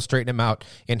sure that you'll straighten him out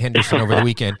in Henderson over the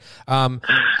weekend.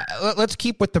 Let's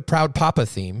keep with the proud papa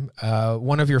theme.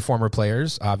 One of your former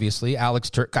players, obviously, Alex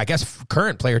Turcotte, I guess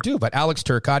current player too, but Alex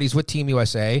Turcotte, he's with Team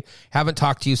USA. Haven't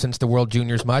talked to you since the World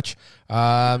Juniors much.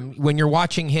 When you're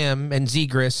watching him and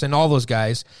Zegras and all those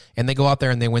guys, and they go out there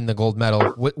and they win the gold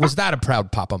medal, was that a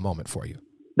proud papa moment for you?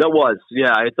 That was,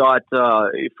 yeah. I thought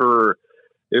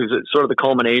it was sort of the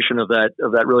culmination of that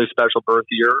really special birth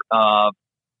year,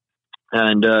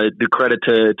 and the credit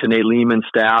to Nate Lehman's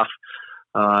staff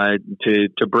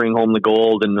to bring home the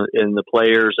gold, and the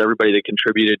players, everybody that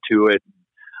contributed to it.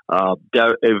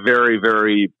 Very,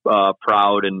 very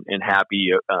proud and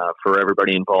happy for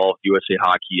everybody involved, USA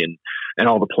Hockey and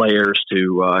all the players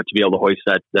to be able to hoist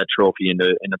that trophy and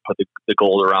to put the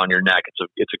gold around your neck.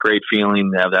 It's a great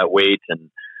feeling to have that weight, and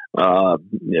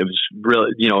it was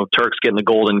really, Turk's getting the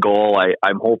golden goal.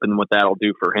 I'm hoping what that'll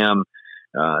do for him.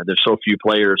 There's so few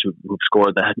players who've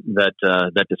scored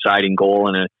that deciding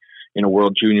goal in a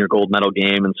World Junior gold medal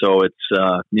game, and so it's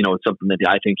it's something that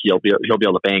I think he'll be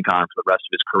able to bank on for the rest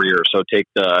of his career. So take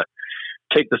the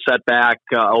setback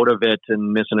out of it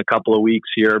and missing a couple of weeks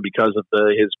here because of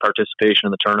his participation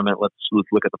in the tournament. Let's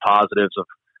look at the positives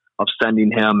of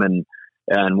sending him and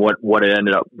what it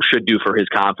should do for his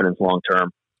confidence long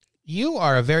term. You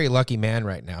are a very lucky man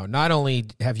right now. Not only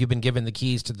have you been given the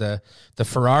keys to the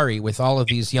Ferrari with all of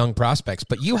these young prospects,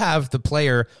 but you have the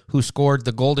player who scored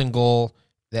the golden goal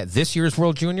at this year's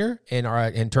World Junior in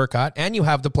Turcotte, and you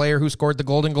have the player who scored the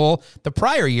golden goal the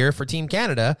prior year for Team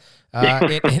Canada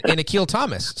in Akil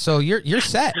Thomas. So you're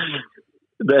set.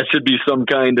 That should be some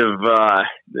kind of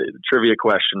trivia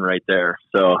question right there.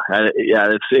 So there's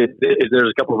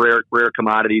a couple of rare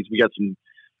commodities. We've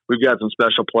got some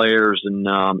special players, and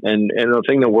the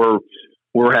thing that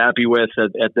we're happy with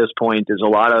at this point is a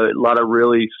lot of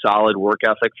really solid work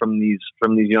ethic from these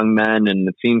young men, and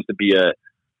it seems to be a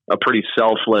pretty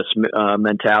selfless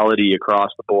mentality across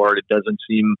the board. It doesn't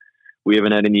seem we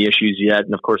haven't had any issues yet,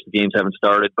 and of course the games haven't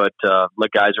started. But the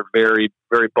guys are very,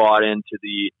 very bought into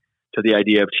the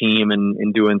idea of team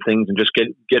and doing things and just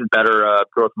getting better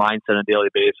growth mindset on a daily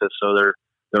basis. So they're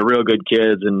real good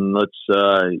kids, and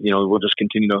we'll just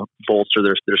continue to bolster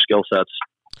their skill sets.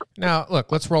 Now,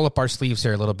 look, let's roll up our sleeves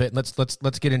here a little bit. Let's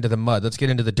get into the mud. Let's get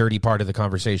into the dirty part of the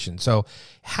conversation. So,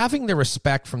 having the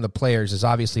respect from the players is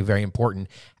obviously very important.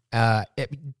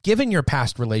 Given your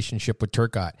past relationship with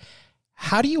Turcotte,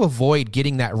 how do you avoid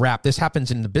getting that rap? This happens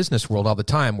in the business world all the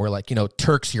time, where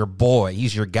Turk's your boy,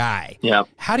 he's your guy. Yeah.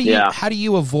 How do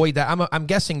you avoid that? I'm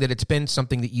guessing that it's been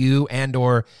something that you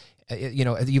or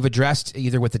you've addressed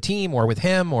either with the team or with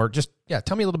him, or just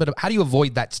tell me a little bit of how do you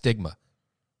avoid that stigma?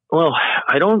 Well,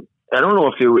 I don't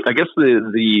know if I guess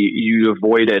you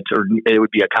avoid it, or it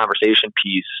would be a conversation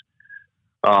piece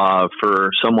for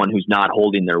someone who's not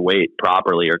holding their weight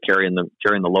properly or carrying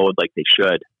the load like they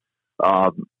should.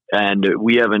 And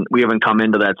we haven't come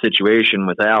into that situation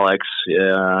with Alex.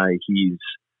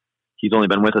 He's only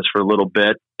been with us for a little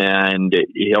bit, and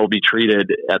he'll be treated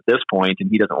at this point, and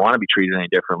he doesn't want to be treated any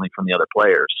differently from the other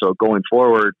players. So going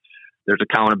forward, there's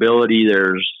accountability.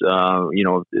 There's a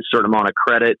certain amount of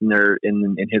credit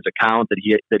in his account that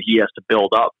he has to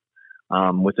build up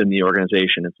within the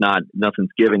organization. It's nothing's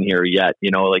given here yet.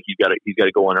 He's got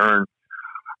to go and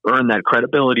earn that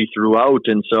credibility throughout.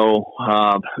 And so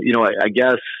I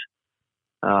guess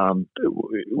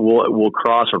we'll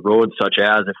cross a road such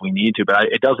as if we need to, but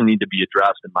it doesn't need to be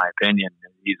addressed, in my opinion.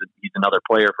 He's another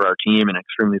player for our team, an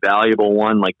extremely valuable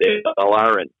one, like they all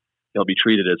are, and he'll be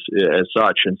treated as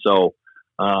such. And so,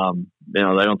 I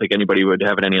don't think anybody would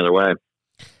have it any other way.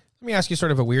 Let me ask you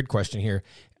sort of a weird question here.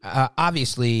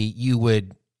 Obviously, you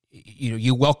would,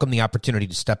 you welcome the opportunity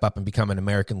to step up and become an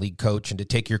American League coach and to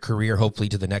take your career hopefully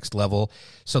to the next level.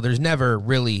 So there's never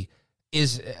really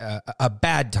is a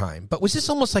bad time. But was this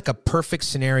almost like a perfect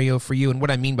scenario for you? And what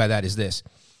I mean by that is this.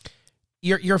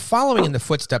 You're following in the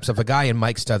footsteps of a guy in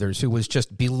Mike Stothers who was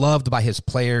just beloved by his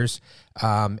players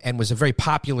and was a very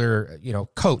popular,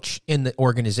 coach in the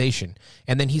organization.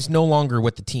 And then he's no longer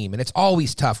with the team. And it's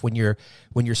always tough when you're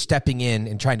stepping in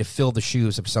and trying to fill the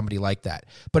shoes of somebody like that.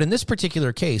 But in this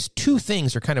particular case, two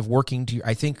things are kind of working to,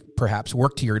 I think, perhaps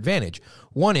work to your advantage.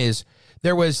 One is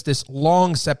there was this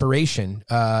long separation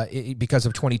because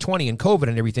of 2020 and COVID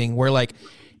and everything, where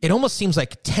it almost seems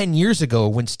like 10 years ago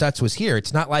when Stutz was here.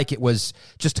 It's not like it was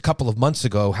just a couple of months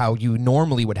ago how you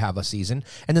normally would have a season.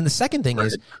 And then the second thing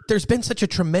is there's been such a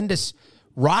tremendous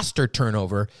roster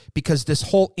turnover because this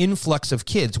whole influx of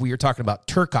kids, we were talking about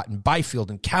Turcotte and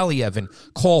Byfield and Kaliev and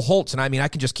Cole Holtz. And I mean, I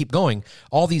can just keep going.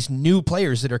 All these new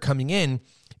players that are coming in.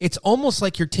 It's almost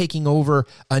like you're taking over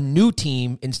a new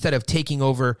team instead of taking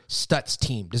over Stutz'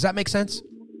 team. Does that make sense?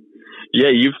 Yeah,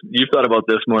 you've thought about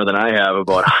this more than I have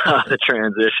about how the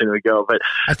transition would go. But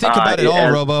I think about it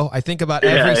all, Robo. I think about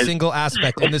every single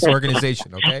aspect in this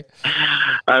organization. Okay.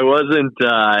 I wasn't.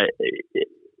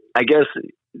 I guess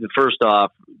first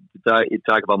off, you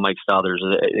talk about Mike Stothers.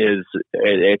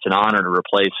 It's an honor to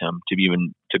replace him, to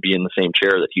be in the same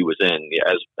chair that he was in.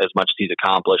 As much as he's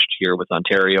accomplished here with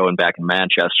Ontario and back in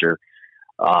Manchester,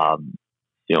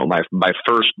 my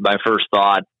first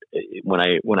thought when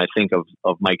I think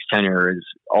of Mike's tenure is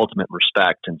ultimate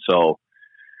respect. And so,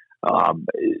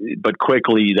 but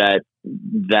quickly that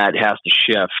has to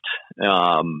shift.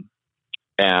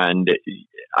 And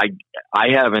I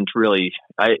haven't really,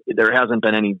 there hasn't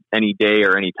been any day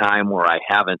or any time where I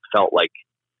haven't felt like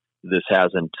this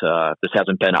hasn't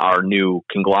been our new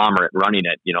conglomerate running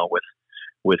it,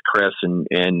 with Chris and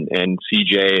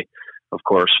CJ, of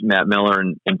course, Matt Miller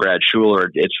and Brad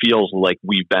Schuler. It feels like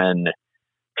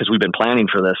because we've been planning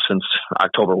for this since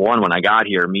October 1 when I got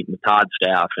here, meeting the Todd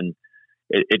staff, and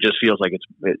it just feels like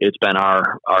it's been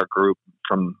our group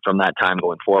from that time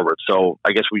going forward. So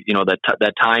I guess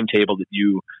that timetable that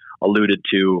you alluded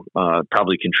to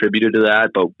probably contributed to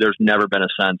that, but there's never been a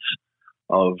sense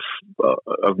of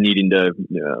needing to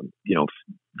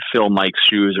fill Mike's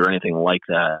shoes or anything like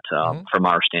that from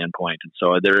our standpoint. And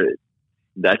so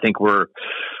I think we're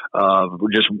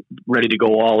just ready to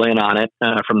go all in on it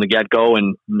from the get go,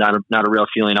 and not a real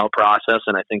feeling out process.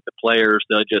 And I think the players,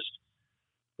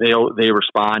 they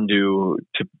respond to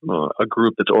a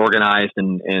group that's organized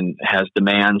and has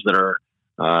demands that are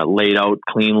laid out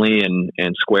cleanly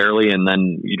and squarely, and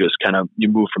then you just you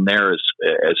move from there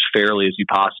as fairly as you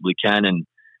possibly can, and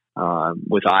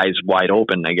with eyes wide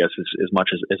open, I guess,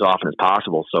 as often as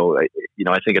possible. So I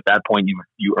think at that point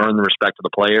you earn the respect of the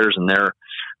players, and they're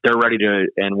ready to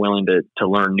and willing to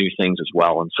learn new things as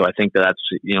well. And so I think that's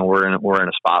we're in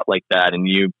a spot like that. And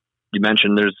you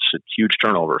mentioned there's a huge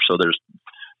turnover, so there's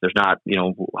not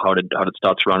how did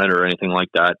Stutz run it or anything like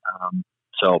that.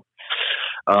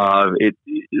 It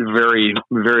very,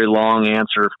 very long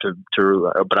answer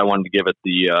but I wanted to give it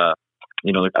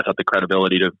I thought the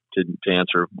credibility to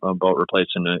answer about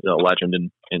replacing a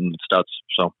legend in Stutz.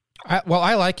 So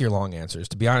I like your long answers,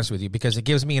 to be honest with you, because it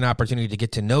gives me an opportunity to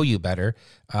get to know you better.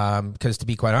 Because to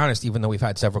be quite honest, even though we've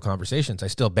had several conversations, I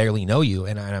still barely know you,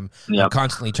 and I'm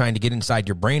constantly trying to get inside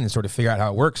your brain and sort of figure out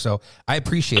how it works. So I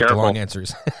appreciate the long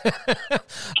answers.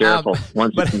 Careful.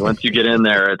 Once you get in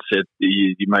there,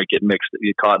 you might get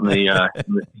caught in the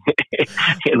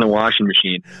in the washing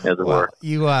machine, as it were.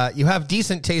 You have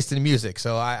decent taste in music,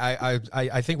 so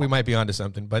I think we might be onto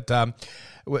something. But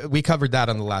we covered that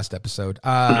on the last episode.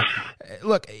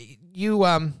 Look, you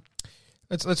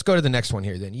let's go to the next one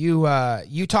here. Then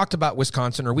you talked about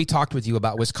Wisconsin, or we talked with you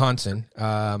about Wisconsin,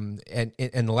 and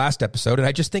in the last episode, and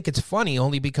I just think it's funny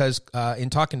only because in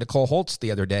talking to Cole Holtz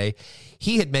the other day,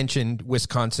 he had mentioned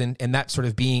Wisconsin and that sort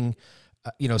of being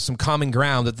some common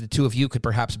ground that the two of you could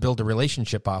perhaps build a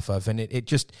relationship off of, and it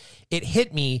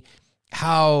hit me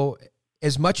how,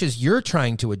 as much as you're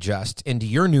trying to adjust into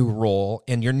your new role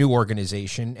and your new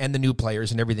organization and the new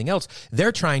players and everything else,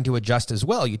 they're trying to adjust as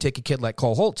well. You take a kid like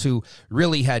Cole Holtz, who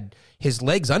really had his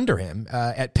legs under him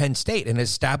at Penn State and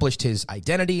established his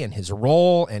identity and his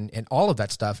role and all of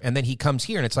that stuff. And then he comes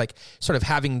here and it's like sort of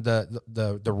having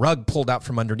the rug pulled out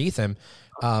from underneath him.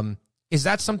 Is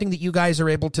that something that you guys are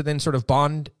able to then sort of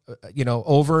bond,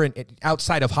 over and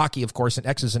outside of hockey, of course, and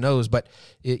X's and O's, but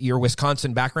your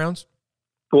Wisconsin backgrounds?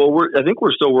 Well, I think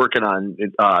we're still working on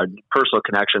personal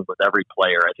connections with every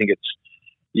player. I think it's,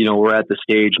 we're at the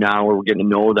stage now where we're getting to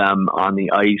know them on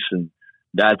the ice, and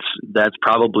that's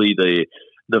probably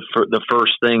the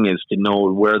first thing is to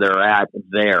know where they're at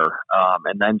there,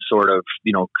 and then sort of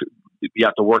you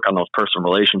have to work on those personal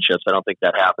relationships. I don't think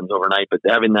that happens overnight, but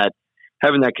having that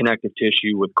connective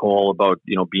tissue with Cole about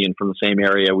being from the same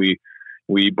area,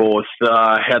 we both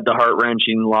had the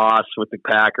heart-wrenching loss with the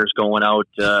Packers going out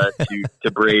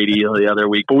to Brady the other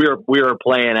week. But we were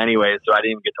playing anyway, so I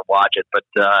didn't even get to watch it. But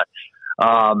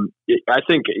I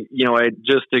think,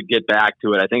 just to get back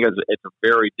to it, I think it's a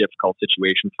very difficult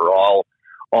situation for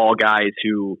all guys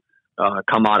who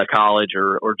come out of college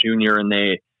or junior, and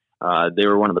they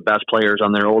were one of the best players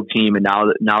on their old team, and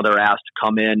now they're asked to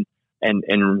come in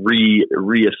and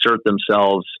reassert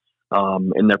themselves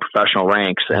in their professional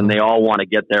ranks, and they all want to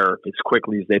get there as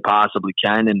quickly as they possibly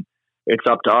can. And it's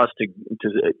up to us to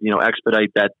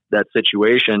expedite that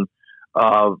situation,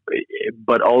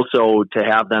 but also to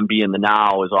have them be in the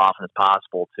now as often as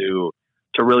possible to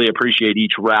really appreciate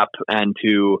each rep and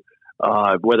to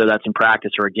whether that's in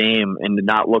practice or a game, and to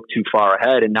not look too far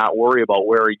ahead and not worry about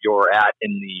where you're at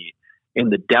in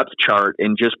the depth chart,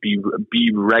 and just be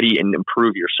ready and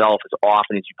improve yourself as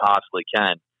often as you possibly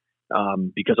can.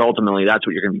 Because ultimately that's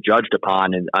what you're going to be judged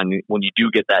upon. And when you do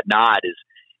get that nod,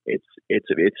 it's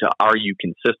are you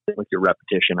consistent with your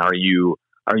repetition? Are you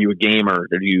a gamer?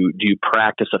 Do you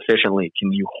practice efficiently?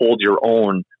 Can you hold your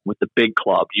own with the big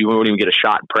club? You won't even get a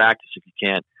shot in practice if you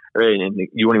can't, and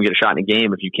you won't even get a shot in a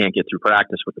game if you can't get through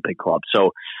practice with the big club.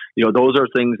 So, those are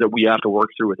things that we have to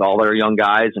work through with all our young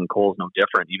guys, and Cole's no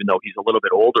different, even though he's a little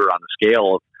bit older on the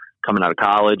scale of coming out of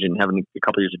college and having a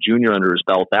couple of years of junior under his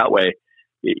belt that way.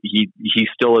 He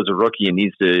still is a rookie and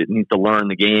needs to learn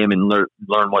the game and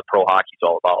learn what pro hockey is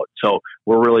all about. So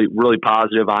we're really, really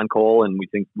positive on Cole, and we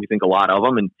think a lot of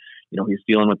him. And he's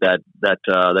dealing with that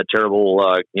terrible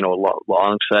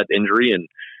long set injury, and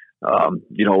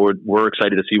we're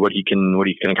excited to see what he can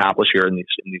accomplish here in these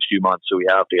few months that we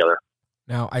have together.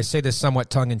 Now, I say this somewhat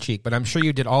tongue-in-cheek, but I'm sure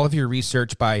you did all of your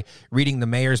research by reading the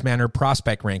Mayor's Manor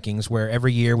prospect rankings, where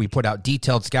every year we put out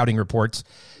detailed scouting reports,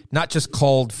 not just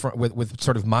culled with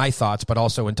sort of my thoughts, but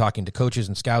also in talking to coaches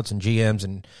and scouts and GMs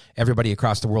and everybody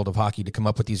across the world of hockey to come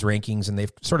up with these rankings, and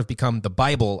they've sort of become the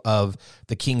Bible of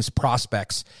the Kings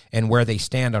prospects and where they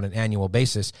stand on an annual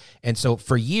basis. And so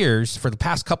for the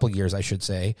past couple years, I should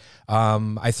say,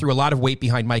 I threw a lot of weight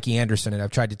behind Mikey Anderson, and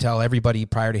I've tried to tell everybody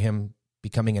prior to him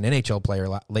becoming an NHL player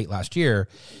late last year,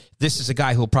 this is a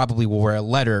guy who probably will wear a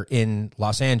letter in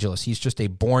Los Angeles. He's just a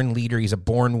born leader. He's a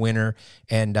born winner.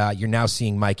 And you're now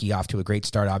seeing Mikey off to a great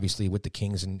start, obviously, with the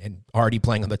Kings and already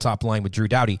playing on the top line with Drew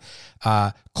Doughty.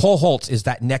 Cole Holtz is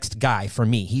that next guy for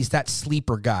me. He's that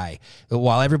sleeper guy.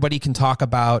 While everybody can talk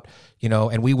about,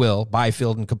 and we will,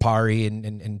 Byfield and Kupari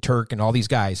and Turk and all these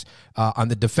guys, on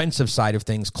the defensive side of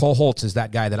things, Cole Holtz is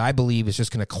that guy that I believe is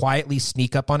just going to quietly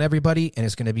sneak up on everybody and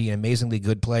is going to be an amazingly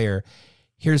good player.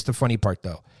 Here's the funny part,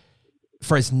 though.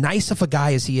 For as nice of a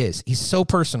guy as he is, he's so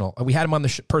personal. We had him on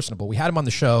the personable. We had him on the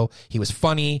show. He was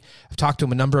funny. I've talked to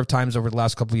him a number of times over the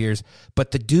last couple of years, but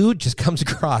the dude just comes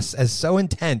across as so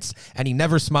intense, and he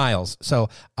never smiles. So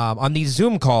on these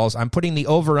Zoom calls, I'm putting the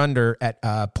over/under at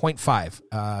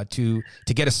 0.5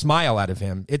 to get a smile out of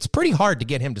him. It's pretty hard to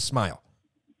get him to smile.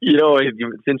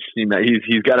 It's interesting that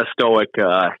he's got a stoic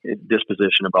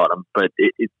disposition about him, but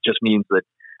it just means that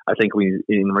I think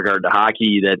in regard to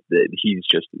hockey, that he's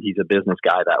a business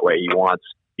guy that way. He wants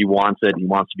it. He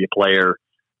wants to be a player,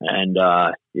 and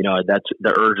that's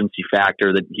the urgency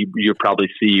factor that you probably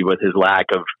see with his lack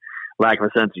of a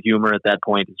sense of humor at that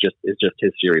point is just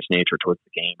his serious nature towards the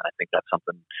game. And I think that's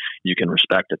something you can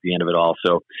respect at the end of it all.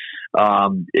 So,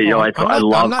 I'm not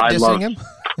dissing him.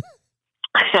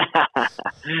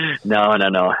 No,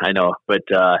 I know, but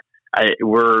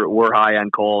we're high on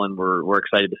Cole, and we're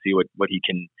excited to see what he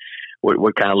can,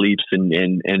 what kind of leaps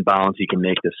and bounds he can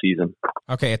make this season.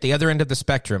 Okay, at the other end of the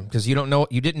spectrum, because you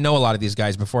didn't know a lot of these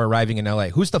guys before arriving in LA.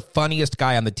 Who's the funniest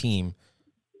guy on the team?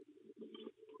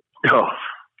 Oh,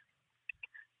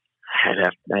 I'd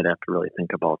have to really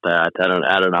think about that. I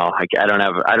don't know. I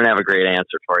don't have a great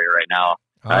answer for you right now.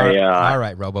 All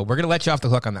right, Robo. We're gonna let you off the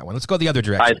hook on that one. Let's go the other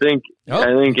direction. I think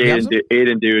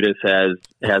Aiden Dudas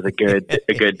has a good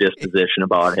disposition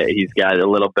about it. He's got a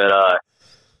little bit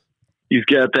he's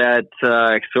got that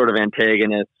sort of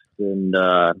antagonist and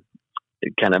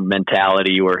kind of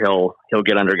mentality where he'll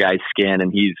get under guys' skin,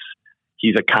 and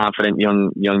he's a confident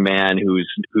young man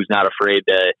who's not afraid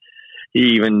to.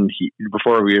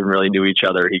 Before we even really knew each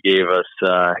other, he gave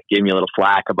me a little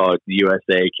flack about the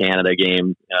USA Canada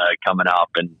game coming up,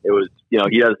 and it was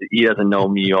he doesn't know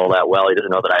me all that well. He doesn't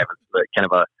know that I have kind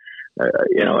of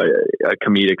a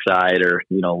comedic side or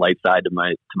light side to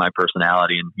my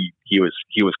personality, and he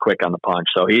was quick on the punch.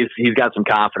 So he's got some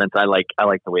confidence. I like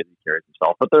the way that he carries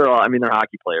himself. But they're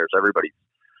hockey players.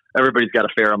 Everybody's got a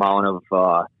fair amount of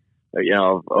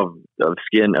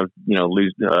skin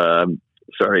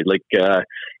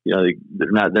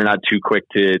they're not too quick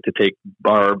to take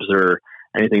barbs or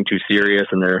anything too serious,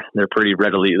 and they're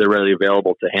readily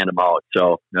available to hand them out.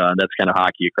 So that's kind of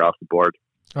hockey across the board.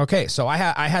 Okay, so I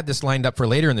had this lined up for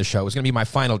later in the show. It was going to be my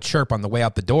final chirp on the way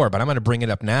out the door, but I'm going to bring it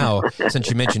up now since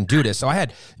you mentioned Dudas. So I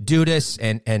had Dudas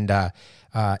and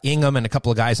Ingham and a couple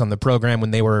of guys on the program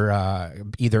when they were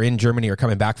either in Germany or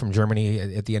coming back from Germany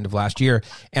at the end of last year.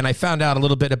 And I found out a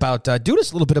little bit about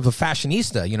Dudas, a little bit of a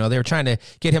fashionista. They were trying to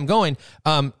get him going.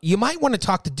 You might want to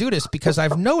talk to Dudas because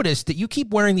I've noticed that you keep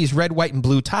wearing these red, white, and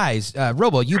blue ties.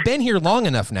 Robo, you've been here long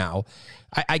enough now.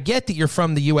 I get that you're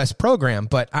from the U.S. program,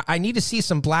 but I need to see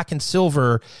some black and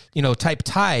silver, type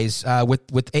ties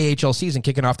with AHL season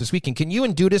kicking off this weekend. Can you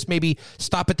and Dudas maybe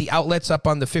stop at the outlets up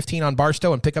on the 15 on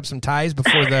Barstow and pick up some ties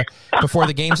before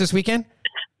the games this weekend?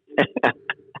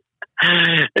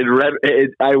 I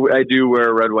do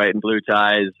wear red, white, and blue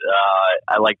ties.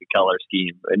 I like the color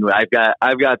scheme, and I've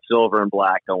got silver and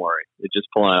black. Don't worry, it's just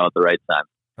pulling out at the right time.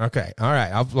 Okay. All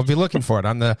right. I'll be looking for it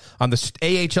on the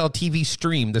AHL TV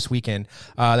stream this weekend.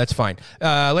 That's fine.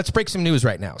 Let's break some news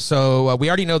right now. So we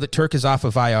already know that Turk is off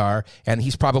of IR, and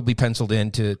he's probably penciled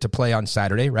in to play on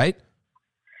Saturday, right?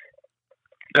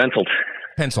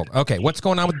 Penciled. Okay. What's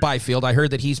going on with Byfield? I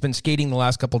heard that he's been skating the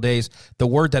last couple of days. The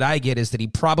word that I get is that he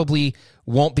probably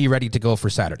won't be ready to go for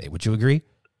Saturday. Would you agree?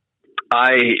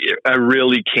 I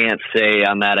really can't say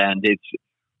on that end.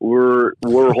 We're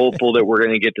hopeful that we're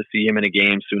going to get to see him in a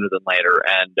game sooner than later,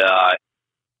 and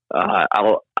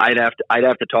I'd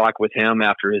have to talk with him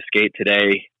after his skate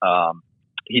today.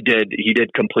 He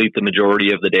did complete the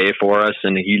majority of the day for us,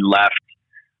 and he left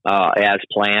as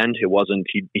planned. It wasn't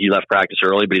he left practice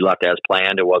early, but he left as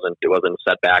planned. It wasn't a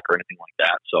setback or anything like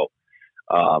that. So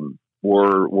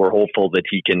we're hopeful that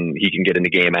he can get into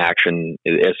game action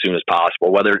as soon as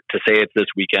possible. Whether to say it's this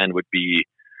weekend would be.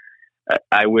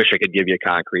 I wish I could give you a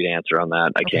concrete answer on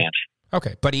that. I can't.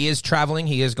 Okay, but he is traveling.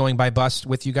 He is going by bus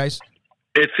with you guys.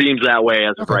 It seems that way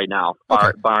as of right now,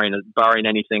 barring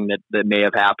anything that may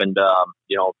have happened.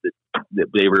 That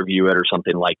they review it or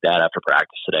something like that after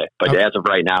practice today. But as of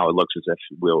right now, it looks as if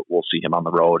we'll see him on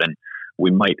the road, and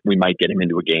we might get him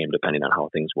into a game depending on how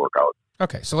things work out.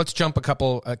 Okay, so let's jump a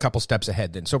couple steps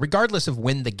ahead then. So regardless of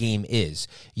when the game is,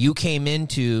 you came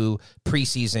into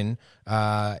preseason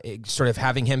sort of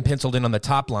having him penciled in on the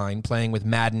top line, playing with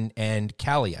Madden and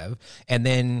Kaliev, and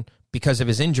then because of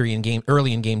his injury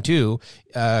early in game 2,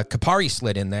 Kupari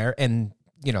slid in there, and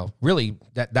really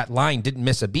that line didn't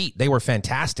miss a beat. They were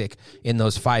fantastic in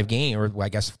those 5 games, or I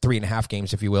guess 3.5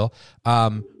 games, if you will.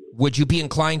 Would you be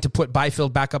inclined to put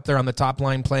Byfield back up there on the top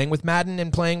line playing with Madden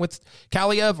and playing with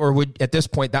Kaliev, or would at this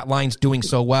point that line's doing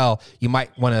so well you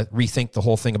might want to rethink the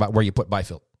whole thing about where you put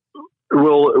Byfield?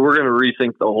 Well, we're going to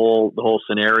rethink the whole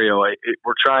scenario.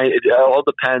 We're trying. It all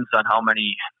depends on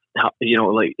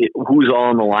who's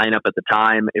all in the lineup at the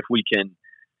time. If we can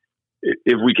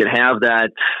have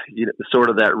that, sort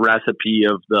of that recipe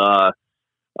of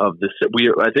this.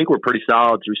 I think we're pretty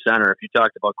solid through center. If you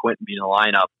talked about Quentin being in the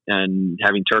lineup and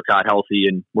having Turcotte healthy,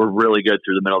 and we're really good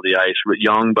through the middle of the ice. We're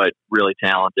young, but really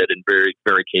talented and very,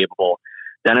 very capable.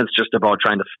 Then it's just about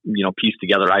trying to, piece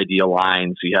together ideal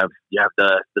lines. You have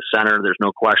the center. There's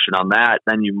no question on that.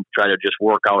 Then you try to just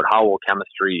work out how will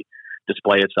chemistry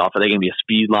display itself. Are they going to be a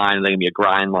speed line? Are they going to be a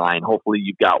grind line? Hopefully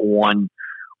you've got one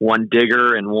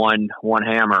digger and one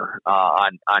hammer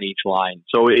on each line.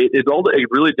 So it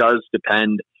really does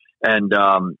depend. And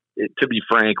to be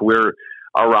frank,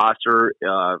 our roster,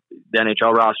 the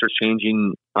NHL roster is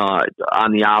changing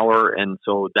on the hour, and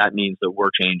so that means that we're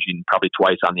changing probably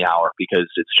twice on the hour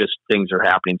because it's just things are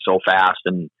happening so fast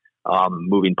and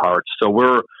moving parts. So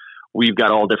we've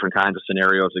got all different kinds of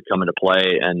scenarios that come into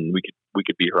play, and we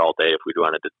could be here all day if we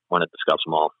want to discuss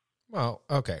them all. Well,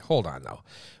 okay, hold on, though.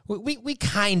 We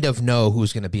kind of know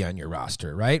who's going to be on your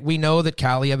roster, right? We know that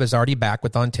Kaliyev is already back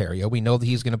with Ontario. We know that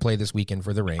he's going to play this weekend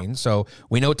for the Reign. So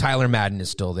we know Tyler Madden is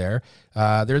still there.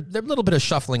 There's a little bit of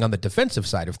shuffling on the defensive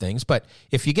side of things. But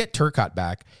if you get Turcotte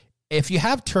back, if you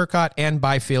have Turcotte and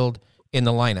Byfield in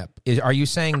the lineup, are you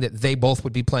saying that they both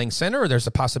would be playing center, or there's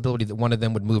a possibility that one of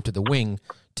them would move to the wing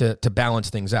to balance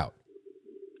things out?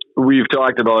 We've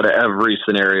talked about every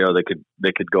scenario that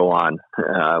could go on,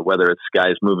 whether it's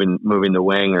guys moving the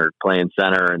wing or playing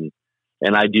center. And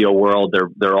in an ideal world,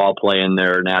 they're all playing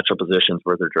their natural positions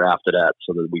where they're drafted at,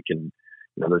 so that we can,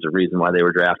 there's a reason why they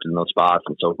were drafted in those spots.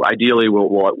 And so ideally,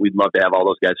 we'd love to have all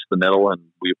those guys to the middle, and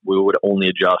we would only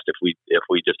adjust if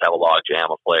we just have a log jam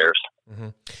of players. Mm-hmm.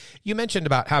 You mentioned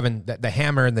about having the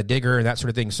hammer and the digger and that sort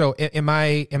of thing. So am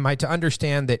I to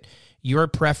understand that your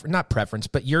not preference,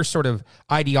 but your sort of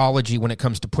ideology when it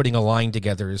comes to putting a line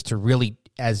together is to really,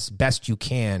 as best you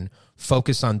can,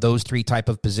 focus on those three type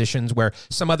of positions, where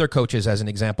some other coaches, as an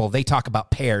example, they talk about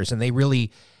pairs and they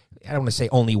really, I don't want to say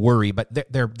only worry, but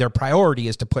their priority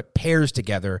is to put pairs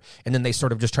together, and then they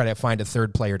sort of just try to find a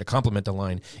third player to complement the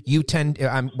line.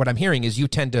 What I'm hearing is you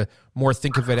tend to more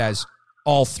think of it as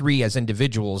all three as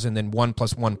individuals, and then 1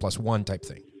 + 1 + 1 type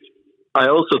thing. I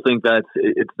also think that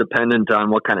it's dependent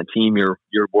on what kind of team you're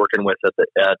working with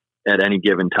at any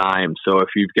given time. So if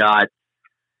you've got,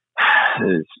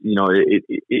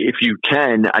 if you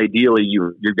can, ideally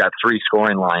you've got 3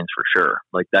 scoring lines for sure.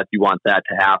 Like that, you want that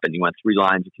to happen. You want 3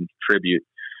 lines that can contribute.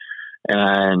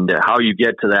 And how you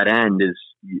get to that end is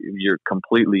you're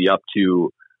completely up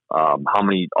to how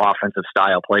many offensive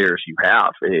style players you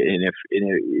have. And if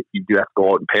you do have to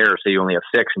go out in pairs, say you only have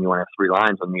 6 and you want to have 3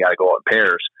 lines, then you got to go out in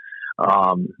pairs.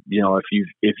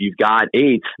 If you've got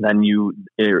 8, then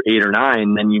 8 or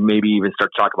 9, then you maybe even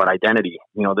start to talk about identity.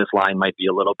 This line might be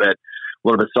a little bit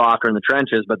softer in the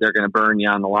trenches, but they're going to burn you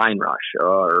on the line rush,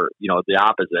 or the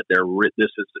opposite. We're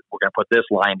going to put this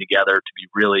line together to be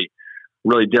really,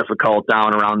 really difficult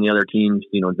down around the other teams.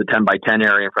 The 10 by 10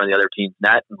 area in front of the other team's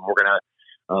net, and we're going to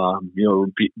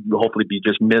hopefully be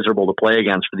just miserable to play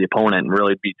against for the opponent, and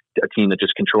really be a team that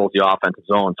just controls the offensive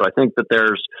zone. So I think that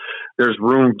there's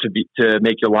room to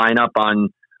make your lineup on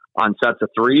sets of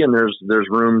 3, and there's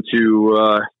room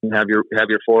to have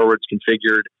your forwards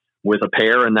configured with a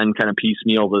pair, and then kind of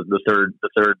piecemeal the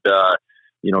third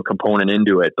component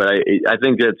into it. But I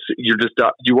think that's you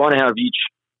want to have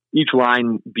each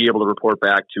line be able to report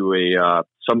back to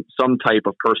some type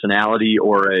of personality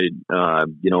or an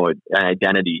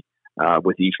identity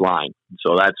with each line.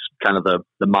 So that's kind of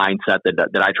the mindset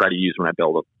that I try to use when I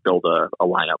build a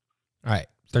lineup. All right.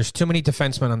 There's too many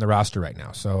defensemen on the roster right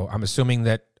now, so I'm assuming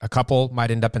that a couple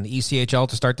might end up in the ECHL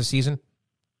to start the season.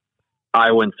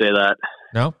 I wouldn't say that.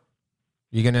 No?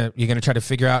 You're gonna try to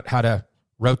figure out how to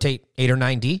rotate 8 or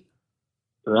 9D?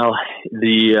 Well,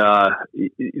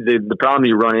 the problem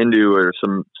you run into are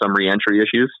some reentry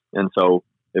issues, and so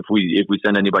if we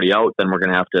send anybody out, then we're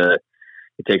going to have to.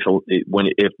 It takes when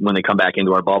they come back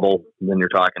into our bubble, then you're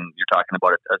talking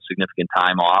about a significant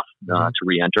time off to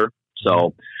reenter.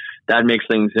 So that makes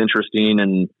things interesting,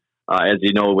 and as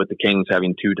you know, with the Kings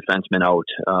having 2 defensemen out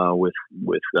with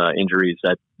injuries,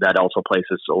 that also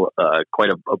places quite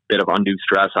a bit of undue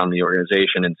stress on the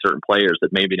organization and certain players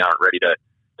that maybe aren't ready to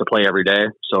play every day.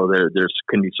 So there's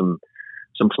can be some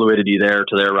fluidity there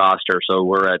to their roster. So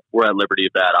we're at liberty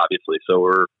of that, obviously. So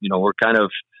we're kind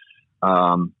of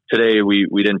today we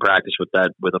didn't practice with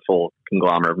a full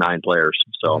conglomerate of 9 players.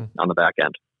 So on the back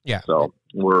end. Yeah. So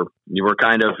we're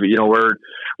kind of,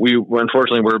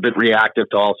 unfortunately we're a bit reactive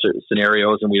to all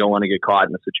scenarios, and we don't want to get caught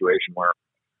in a situation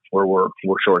where we're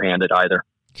shorthanded either.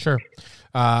 Sure.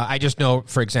 I just know,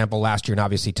 for example, last year, and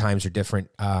obviously times are different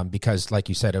because, like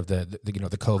you said, of the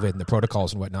COVID and the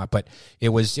protocols and whatnot. But it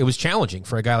was challenging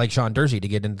for a guy like Sean Durzi to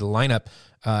get into the lineup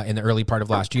in the early part of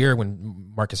last year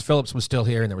when Marcus Phillips was still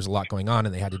here and there was a lot going on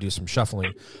and they had to do some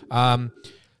shuffling.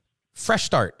 Fresh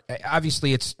start.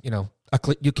 Obviously, it's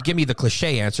you could give me the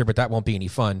cliche answer, but that won't be any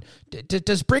fun.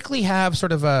 Does Brickley have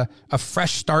sort of a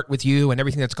fresh start with you, and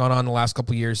everything that's gone on the last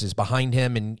couple of years is behind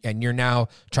him, and you're now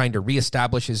trying to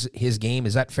reestablish his game?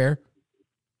 Is that fair?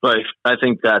 But I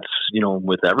think that's,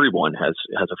 with everyone has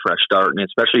a fresh start, and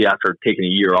especially after taking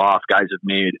a year off, guys have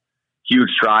made huge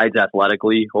strides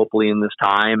athletically, hopefully in this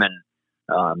time,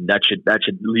 and that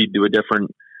should lead to a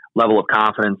different level of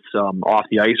confidence off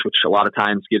the ice, which a lot of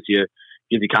times gives you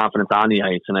confidence on the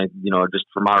ice. And just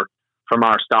from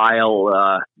our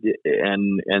style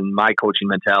and my coaching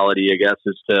mentality, I guess,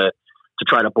 is to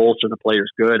try to bolster the players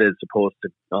good as opposed to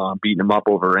beating them up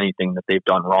over anything that they've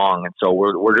done wrong. And so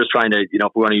we're just trying to,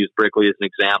 if we want to use Brickley as an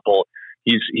example,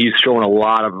 he's shown a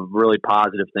lot of really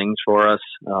positive things for us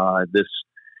this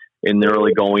in the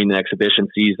early going exhibition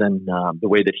season. The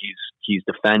way that he's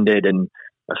defended and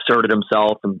asserted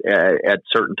himself at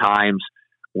certain times.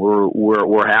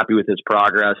 We're happy with his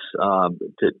progress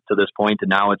to this point, and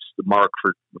now it's the mark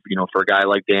for a guy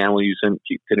like Dan. We'll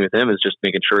continue with him is just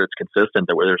making sure it's consistent,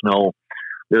 that where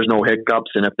there's no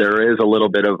hiccups, and if there is a little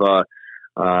bit of a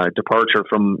departure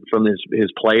from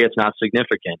his play, it's not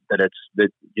significant.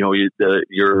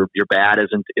 Your bad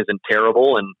isn't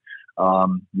terrible, and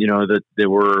that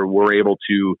we're able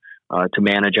to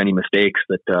manage any mistakes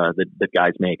that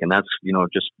guys make, and that's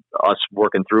just us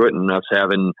working through it and us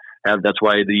that's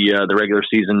why the regular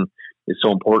season is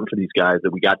so important for these guys,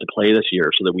 that we got to play this year,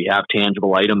 so that we have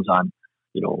tangible items on.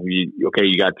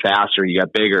 You got faster, you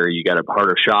got bigger, you got a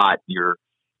harder shot, your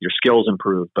skills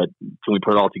improved, but can we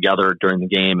put it all together during the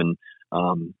game and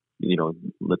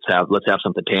let's have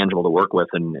something tangible to work with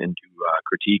and to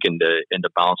critique and to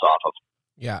bounce off of.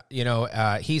 Yeah,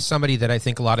 he's somebody that I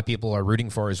think a lot of people are rooting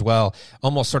for as well.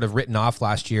 Almost sort of written off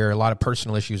last year, a lot of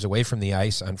personal issues away from the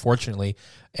ice, unfortunately,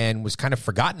 and was kind of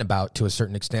forgotten about to a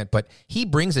certain extent. But he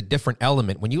brings a different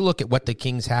element. When you look at what the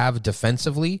Kings have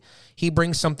defensively, he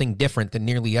brings something different than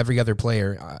nearly every other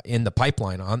player in the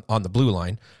pipeline on the blue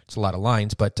line. It's a lot of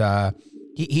lines, but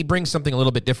he brings something a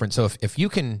little bit different. So if you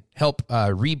can help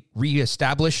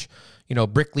reestablish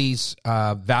Brickley's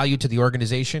value to the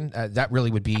organization, that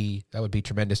would be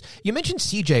tremendous. You mentioned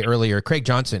CJ earlier, Craig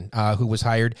Johnson, who was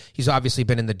hired. He's obviously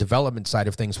been in the development side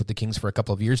of things with the Kings for a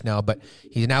couple of years now, but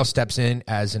he now steps in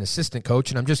as an assistant coach.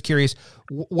 And I'm just curious,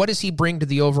 what does he bring to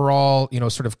the overall,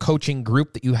 sort of coaching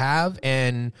group that you have?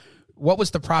 And what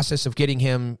was the process of getting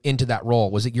him into that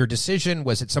role? Was it your decision?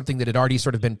 Was it something that had already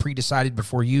sort of been pre-decided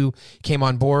before you came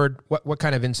on board? What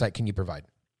kind of insight can you provide?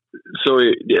 So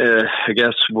I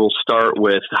guess we'll start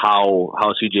with how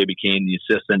CJ became the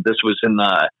assistant. This was in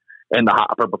the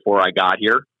hopper before I got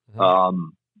here. Mm-hmm.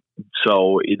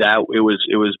 So that it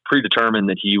was predetermined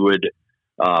that he would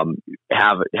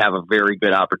have a very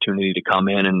good opportunity to come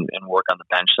in and work on the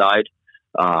bench side.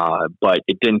 But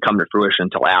it didn't come to fruition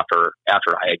until after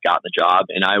I had gotten the job,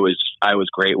 and I was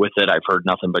great with it. I've heard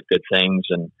nothing but good things,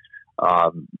 and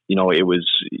it was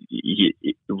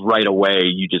right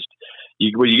away.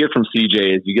 What you get from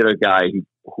CJ is you get a guy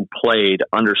who played,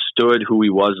 understood who he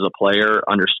was as a player,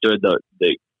 understood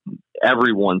the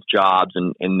everyone's jobs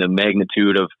and the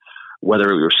magnitude of whether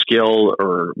it was skill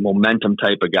or momentum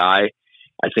type of guy.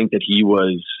 I think that he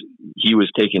was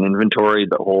taking inventory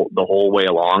the whole way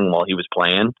along while he was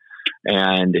playing,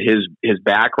 and his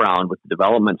background with the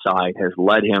development side has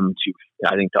led him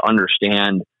to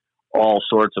understand all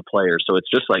sorts of players. So it's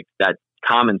just like that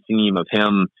common theme of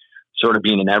him sort of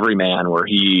being an everyman, where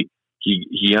he's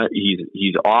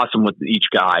awesome with each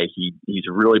guy. He's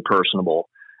really personable,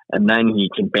 and then he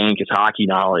can bank his hockey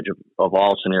knowledge of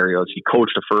all scenarios. He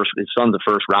coached his son's a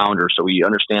first rounder, so he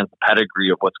understands the pedigree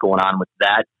of what's going on with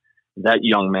that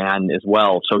young man as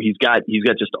well. So he's got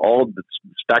just all the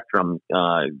spectrum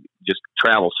just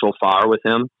travels so far with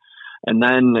him, and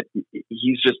then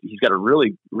he's got a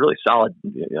really really solid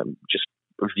just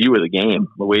view of the game,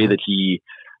 the way that he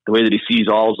sees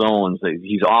all zones.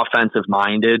 He's offensive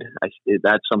minded.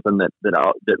 That's something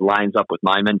that lines up with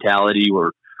my mentality.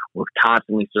 We're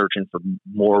constantly searching for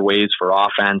more ways for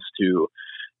offense to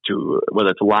whether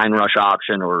it's a line rush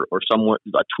option or somewhat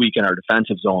a tweak in our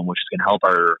defensive zone, which is going to help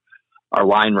our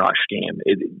line rush game.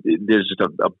 There's just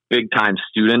a big time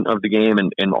student of the game,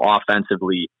 and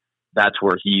offensively, that's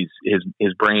where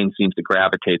his brain seems to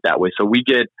gravitate that way. So we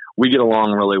we get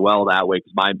along really well that way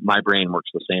because my brain works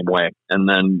the same way. And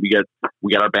then we get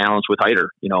our balance with Heider.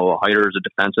 You know, Heider is a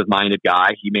defensive minded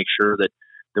guy. He makes sure that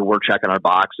we're checking our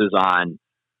boxes on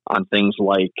things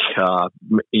like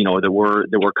you know, that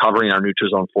we're covering our neutral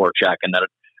zone forecheck, and that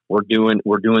we're doing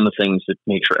the things that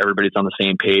make sure everybody's on the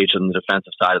same page on the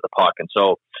defensive side of the puck. And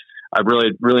so I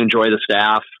really enjoy the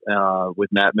staff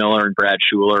with Matt Miller and Brad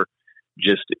Schuler.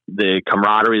 Just the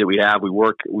camaraderie that we have. We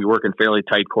work in fairly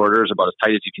tight quarters, about as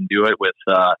tight as you can do it with,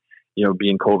 you know,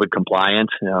 being COVID compliant.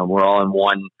 We're all in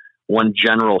one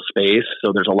general space.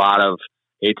 So there's a lot of,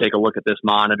 hey, take a look at this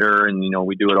monitor. And, you know,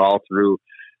 we do it all through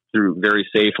very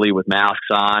safely with masks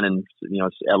on, and, you know,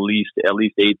 it's at least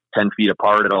 8-10 feet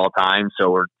apart at all times. So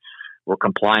we're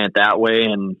compliant that way.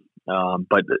 And,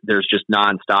 but there's just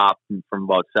nonstop from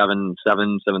about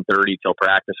 7:30 till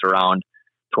practice around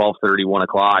 12:30, 1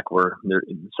 o'clock, where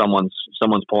someone's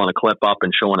pulling a clip up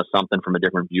and showing us something from a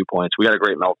different viewpoint. So we got a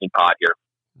great melting pot here.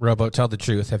 Robo, tell the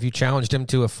truth. Have you challenged him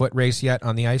to a foot race yet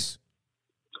on the ice?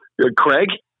 Craig?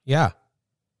 Yeah.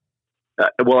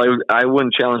 Well, I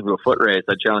wouldn't challenge him to a foot race.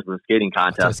 I challenged him to a skating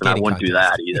contest, and I wouldn't do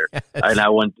that either. Yes.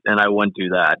 And I wouldn't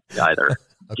do that either.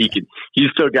 Okay. He's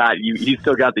still got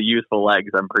the youthful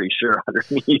legs, I'm pretty sure,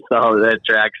 underneath all of that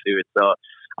tracksuit. So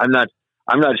I'm not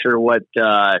sure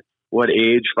what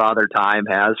age Father Time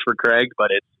has for Craig, but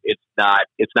it's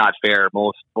not fair.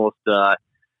 Most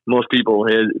people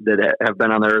that have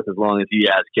been on the earth as long as he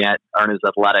has aren't as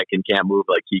athletic and can't move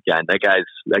like he can. That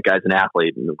guy's an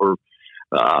athlete, and we're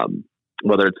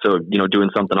whether it's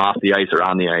doing something off the ice or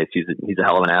on the ice, he's a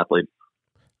hell of an athlete.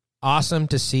 Awesome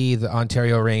to see the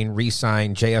Ontario Reign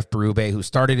re-sign JF Berube, who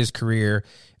started his career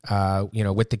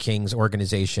with the Kings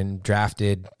organization,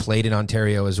 drafted, played in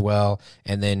Ontario as well,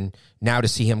 and then now to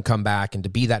see him come back and to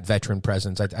be that veteran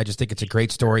presence, I just think it's a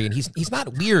great story. And he's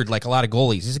not weird like a lot of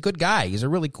goalies. He's a good guy. He's a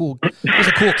cool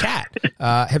cat.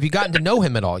 Have you gotten to know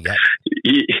him at all yet?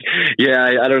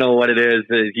 I don't know what it is.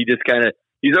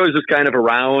 He's always just kind of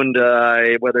around,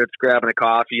 whether it's grabbing a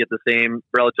coffee at the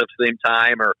relative same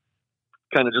time or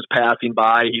kind of just passing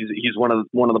by. He's one of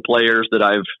the players that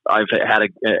I've had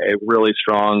a really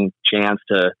strong chance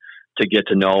to get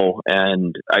to know,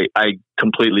 and I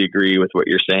completely agree with what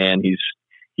you're saying.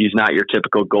 He's not your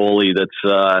typical goalie that's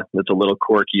a little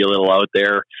quirky, a little out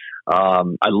there.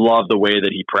 I love the way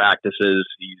that he practices.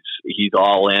 He's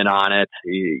all in on it.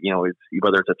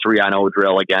 Whether it's a 3-on-0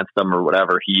 drill against them or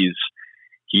whatever, he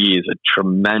is a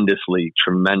tremendously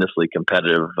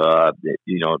competitive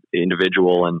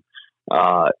individual, and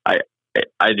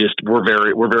we're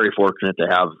very fortunate to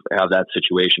have that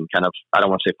situation kind of, I don't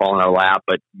want to say fall in our lap,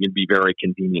 but it'd be very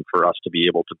convenient for us to be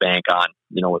able to bank on,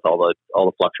 with all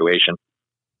the fluctuation.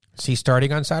 Is he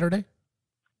starting on Saturday?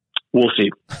 We'll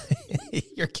see.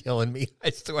 You're killing me, I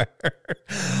swear.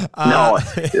 No,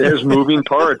 there's moving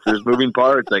parts.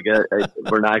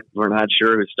 We're not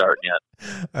sure who's starting yet.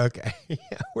 Okay.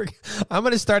 Yeah, I'm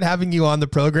going to start having you on the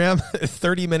program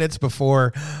 30 minutes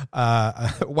before,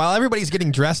 while everybody's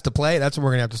getting dressed to play. That's when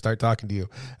we're going to have to start talking to you.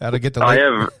 That'll get the.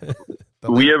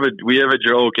 We have a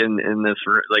joke in this.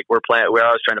 Like we're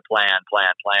always trying to plan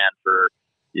for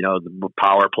the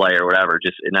power play or whatever.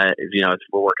 If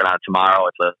we're working on it tomorrow,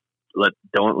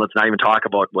 let's not even talk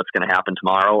about what's going to happen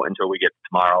tomorrow until we get to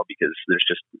tomorrow, because there's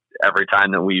just every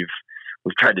time that we've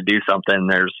tried to do something,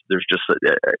 there's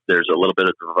a little bit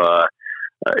of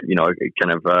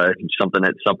something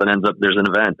ends up, there's an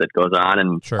event that goes on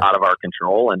and Sure. out of our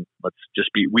control, and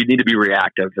we need to be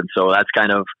reactive. And so that's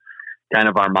kind of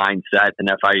our mindset. And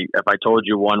if I told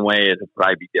you one way, it'd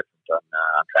probably be different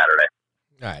on Saturday.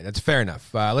 All right, that's fair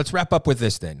enough. Let's wrap up with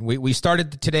this then. We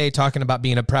started today talking about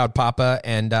being a proud papa,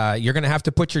 and you're going to have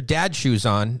to put your dad shoes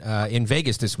on in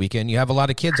Vegas this weekend. You have a lot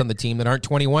of kids on the team that aren't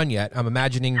 21 yet. I'm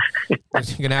imagining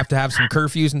you're going to have some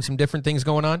curfews and some different things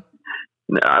going on.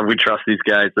 No, we trust these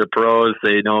guys. They're pros.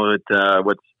 They know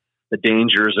what's the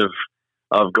dangers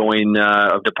of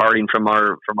departing from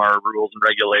our rules and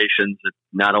regulations. That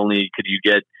not only could you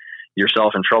get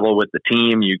yourself in trouble with the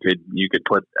team, you could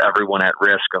put everyone at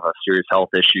risk of a serious health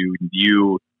issue,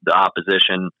 you, the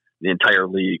opposition, the entire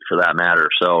league for that matter.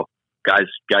 So guys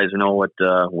know what's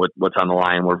on the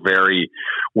line.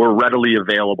 We're readily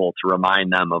available to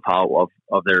remind them of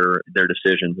their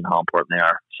decisions and how important they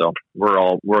are. So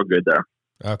we're good there.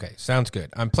 Okay, sounds good.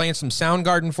 I'm playing some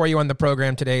Soundgarden for you on the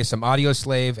program today, some Audio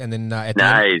Slave, and then at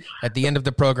the end of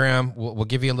the program, we'll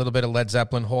give you a little bit of Led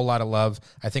Zeppelin, Whole Lot of Love.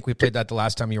 I think we played that the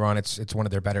last time you were on. It's one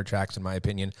of their better tracks, in my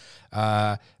opinion.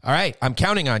 All right, I'm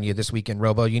counting on you this weekend,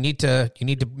 Robo. You need to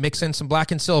mix in some black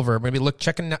and silver. Maybe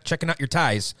checking out your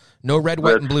ties. No red,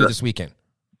 white, and blue this weekend.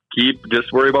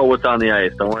 just worry about what's on the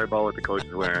ice. Don't worry about what the coach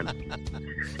is wearing.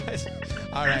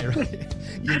 All right.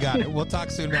 You got it. We'll talk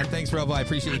soon, man. Thanks, Robo. I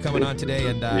appreciate you coming on today,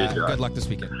 and good luck this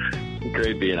weekend.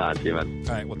 Great being on, see you, man.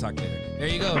 All right, we'll talk later. There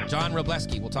you go, John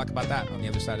Robleski. We'll talk about that on the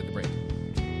other side of the break.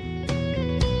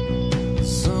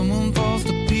 Someone falls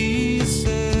to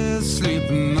pieces,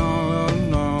 sleeping all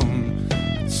alone.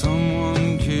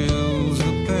 Someone kills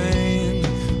the pain,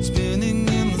 spinning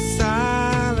in the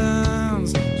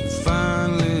silence to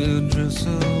finally drifts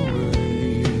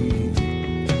away.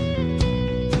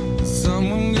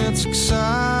 Someone gets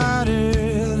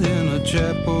excited in a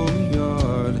chapel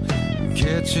yard,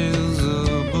 catches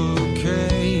a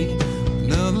bouquet.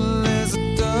 Another lays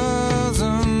a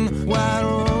dozen white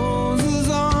roses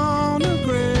on a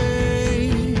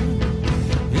grave.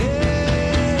 Yeah,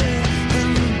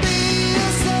 and be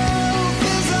yourself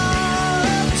is all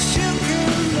that you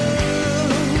can do.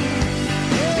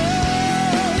 Yeah,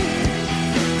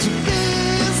 to be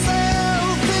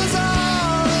yourself is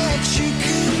all that you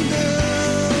can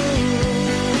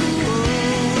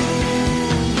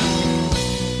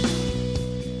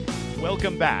do.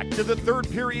 Welcome back to the third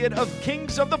period of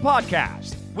Kings of the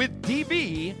Podcast with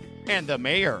DB and the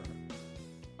Mayor.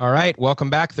 All right, welcome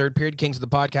back. Third period, Kings of the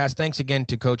Podcast. Thanks again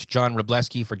to Coach John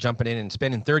Robleski for jumping in and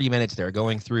spending 30 minutes there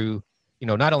going through,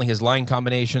 not only his line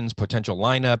combinations, potential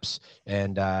lineups,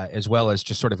 and as well as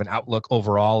just sort of an outlook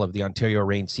overall of the Ontario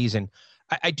Reign season.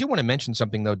 I do want to mention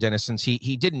something, though, Dennis, since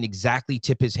he didn't exactly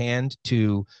tip his hand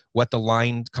to what the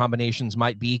line combinations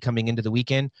might be coming into the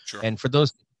weekend. Sure. And for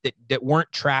those that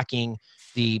weren't tracking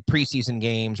the preseason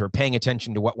games or paying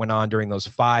attention to what went on during those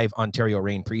 5 Ontario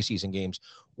Reign preseason games,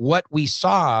 what we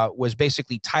saw was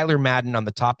basically Tyler Madden on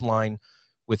the top line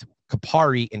with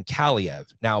Kupari and Kaliev.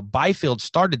 Now, Byfield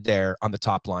started there on the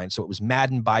top line, so it was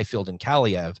Madden, Byfield, and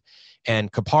Kaliev,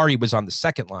 and Kupari was on the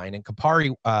second line, and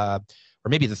Kupari, or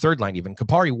maybe the third line even,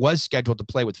 Kupari was scheduled to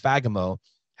play with Fagemo.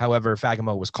 However,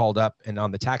 Fagemo was called up and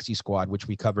on the taxi squad, which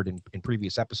we covered in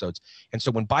previous episodes. And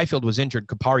so when Byfield was injured,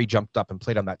 Kupari jumped up and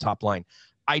played on that top line.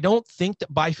 I don't think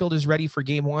that Byfield is ready for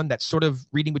game one. That's sort of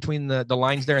reading between the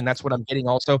lines there, and that's what I'm getting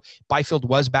also. Byfield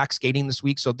was back skating this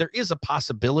week, so there is a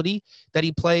possibility that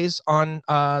he plays on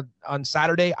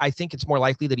Saturday. I think it's more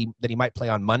likely that he might play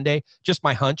on Monday. Just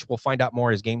my hunch. We'll find out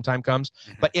more as game time comes.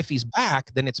 Mm-hmm. But if he's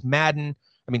back, then it's Madden.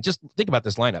 I mean, just think about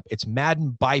this lineup. It's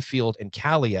Madden, Byfield, and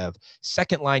Kaliev.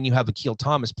 Second line, you have Akil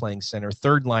Thomas playing center.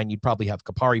 Third line, you'd probably have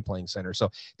Kupari playing center. So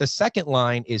the second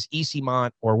line is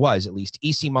Easymont, or was at least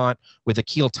Easymont with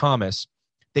Akil Thomas.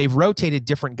 They've rotated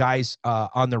different guys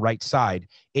on the right side.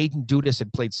 Aiden Dudas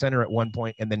had played center at one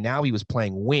point, and then now he was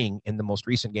playing wing in the most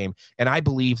recent game. And I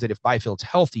believe that if Byfield's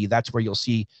healthy, that's where you'll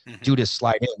see Dudas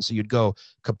slide in. So you'd go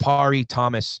Kupari,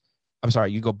 Thomas.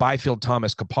 You go Byfield,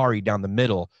 Thomas, Kupari down the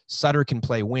middle. Sutter can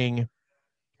play wing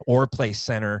or play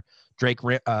center. Drake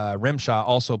Rimshaw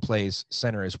also plays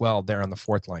center as well there on the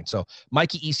fourth line. So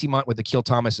Mikey Easymont with Akil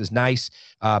Thomas is nice.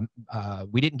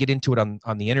 We didn't get into it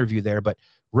on the interview there, but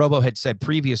Robo had said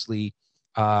previously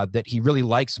that he really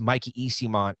likes Mikey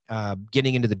Easymont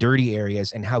getting into the dirty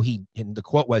areas, and how and the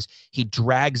quote was, he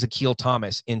drags Akil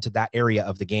Thomas into that area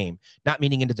of the game. Not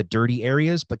meaning into the dirty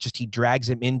areas, but just he drags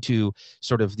him into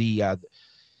sort of the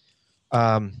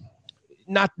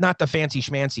not the fancy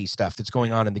schmancy stuff that's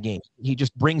going on in the game. He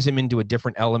just brings him into a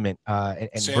different element and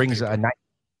brings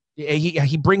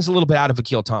he brings a little bit out of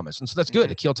Akil Thomas. And so that's good.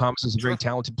 Akil Thomas is a very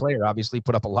talented player, obviously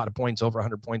put up a lot of points, over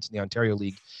 100 points in the Ontario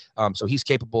League. So he's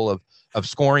capable of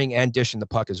scoring and dishing the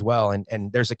puck as well.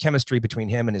 And there's a chemistry between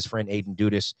him and his friend Aiden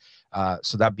Dudas.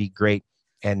 So that'd be great.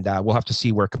 And we'll have to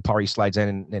see where Kupari slides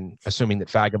in, and assuming that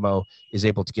Fagemo is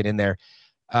able to get in there.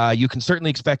 You can certainly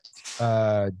expect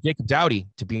Jacob Doughty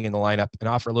to be in the lineup and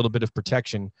offer a little bit of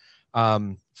protection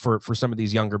for some of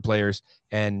these younger players.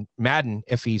 And Madden,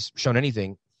 if he's shown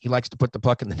anything, he likes to put the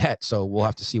puck in the net. So we'll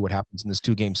have to see what happens in this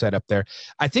 2-game setup there.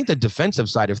 I think the defensive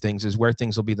side of things is where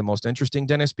things will be the most interesting,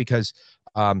 Dennis, because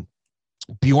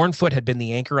Bjornfoot had been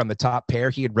the anchor on the top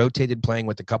pair. He had rotated playing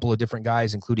with a couple of different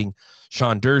guys, including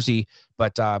Sean Dursey.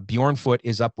 But Bjornfoot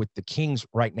is up with the Kings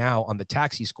right now on the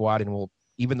taxi squad, and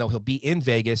even though he'll be in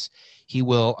Vegas, he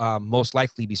will most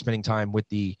likely be spending time with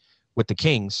the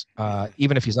Kings.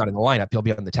 Even if he's not in the lineup, he'll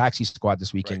be on the taxi squad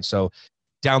this weekend. Right. So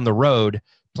down the road,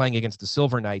 playing against the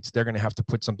Silver Knights, they're going to have to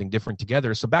put something different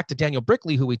together. So back to Daniel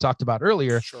Brickley, who we talked about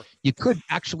earlier, sure. You could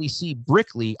actually see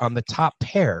Brickley on the top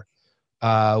pair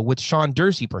with Sean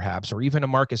Dursey perhaps, or even a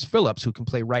Marcus Phillips who can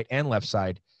play right and left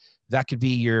side. That could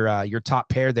be your top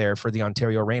pair there for the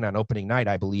Ontario Reign on opening night,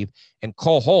 I believe. And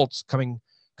Cole Holtz coming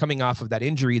off of that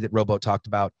injury that Robo talked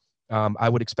about I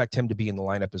would expect him to be in the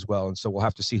lineup as well. And so we'll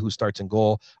have to see who starts in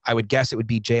goal. I would guess it would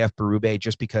be JF Berube,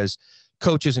 just because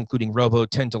coaches, including Robo,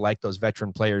 tend to like those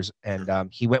veteran players.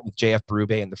 And he went with JF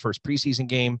Berube in the first preseason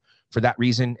game for that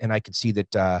reason. And I could see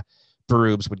that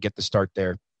Berubes would get the start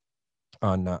there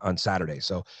on Saturday.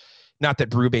 So not that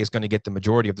Berube is going to get the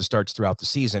majority of the starts throughout the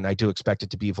season. I do expect it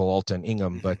to be Volta and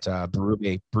Ingham, but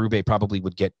Berube probably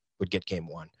would get game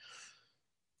one.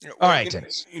 All right,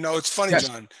 Dennis. It's funny, Yes.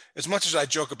 John. As much as I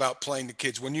joke about playing the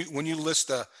kids, when you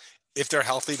list if they're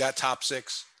healthy, that top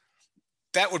six,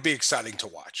 that would be exciting to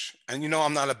watch. And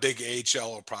I'm not a big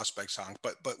AHL or prospects honk,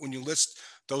 but when you list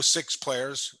those 6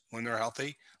 players when they're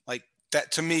healthy, like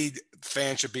that, to me,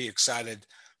 fans should be excited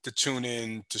to tune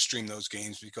in to stream those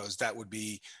games, because that would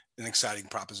be an exciting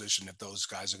proposition if those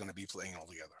guys are going to be playing all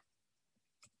together.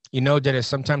 Dennis,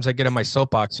 sometimes I get on my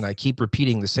soapbox and I keep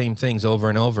repeating the same things over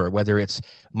and over, whether it's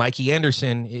Mikey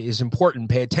Anderson is important,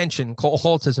 pay attention. Cole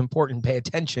Holtz is important, pay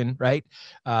attention, right?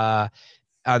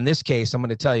 On this case, I'm going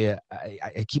to tell you,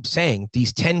 I keep saying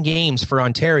these 10 games for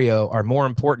Ontario are more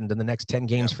important than the next 10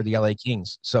 games for the LA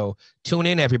Kings. So tune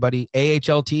in, everybody.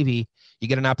 AHL TV, you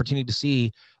get an opportunity to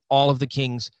see all of the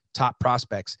Kings' top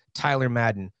prospects: Tyler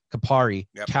Madden, Kapari,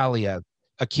 Kaliev,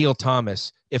 Akil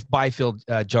Thomas, if Byfield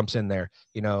jumps in there,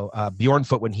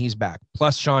 Bjornfoot when he's back,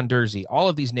 plus Sean Dursey, all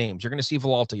of these names. You're going to see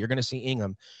Volta. You're going to see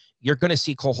Ingham. You're going to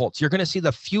see Cole Holtz. You're going to see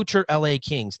the future LA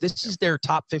Kings. This is their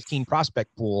top 15 prospect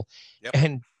pool.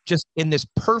 And just in this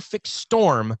perfect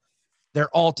storm, they're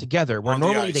all together. Where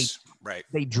normally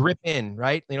they drip in,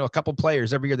 right? A couple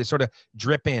players every year, they sort of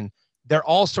drip in. They're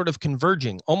all sort of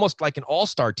converging, almost like an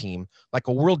all-star team, like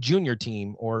a World Junior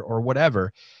team or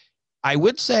whatever. I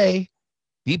would say,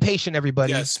 be patient,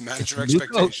 everybody. Yes, manage your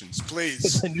expectations, please.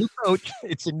 It's a new coach.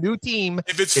 It's a new team.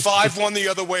 If it's 5-1 the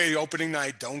other way opening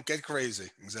night, don't get crazy.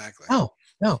 Exactly. No.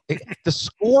 The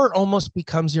score almost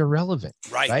becomes irrelevant.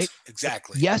 Right?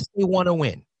 Exactly. Yes, they want to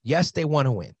win.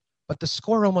 But the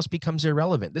score almost becomes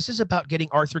irrelevant. This is about getting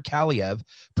Arthur Kaliev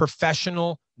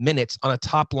professional minutes on a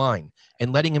top line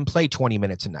and letting him play 20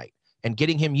 minutes a night, and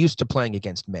getting him used to playing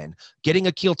against men, getting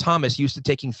Akil Thomas used to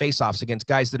taking faceoffs against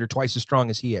guys that are twice as strong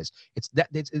as he is.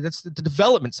 That's the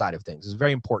development side of things is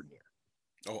very important here.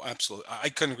 Oh, absolutely. I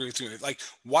couldn't agree with you. Like,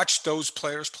 watch those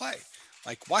players play.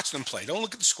 Like, watch them play. Don't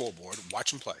look at the scoreboard.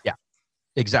 Watch them play. Yeah,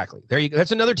 exactly. There you go.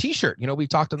 That's another T-shirt. We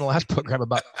talked in the last program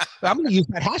about. I'm going to use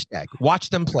that hashtag.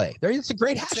 Watch them play. It's a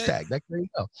great hashtag. There you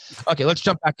go. Okay, let's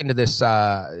jump back into this.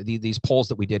 These polls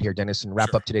that we did here, Dennis, and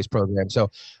wrap up today's program. So,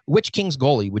 which Kings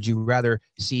goalie would you rather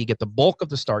see get the bulk of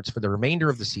the starts for the remainder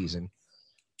of the season?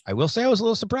 I will say I was a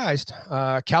little surprised.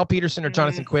 Cal Peterson or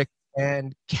Jonathan Quick,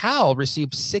 and Cal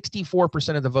received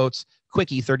 64% of the votes.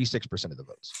 Quickie 36% of the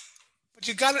votes. But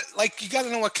you got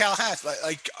to know what Cal has.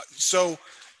 So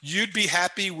you'd be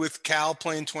happy with Cal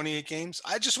playing 28 games?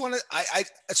 I just want to, I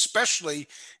especially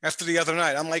after the other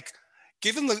night, I'm like,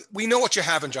 we know what you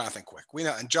have in Jonathan Quick. We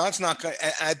know, and John's not going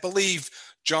to, I believe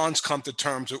John's come to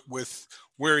terms with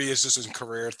where he is in his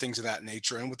career, things of that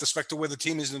nature, and with respect to where the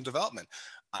team is in development.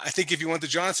 I think if you went to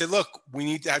John and said, look, we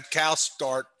need to have Cal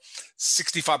start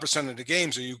 65% of the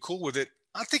games, are you cool with it?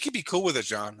 I think he'd be cool with it,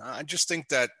 John. I just think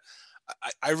that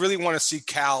I really want to see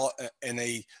Cal in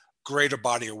a greater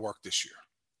body of work this year.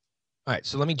 All right,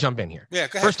 so let me jump in here. Yeah,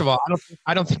 go ahead. First of all,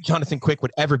 I don't think Jonathan Quick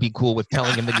would ever be cool with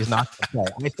telling him that he's not going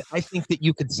to play. I think that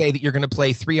you could say that you're going to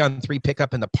play 3-on-3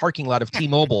 pickup in the parking lot of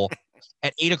T-Mobile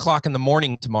at 8:00 in the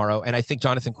morning tomorrow, and I think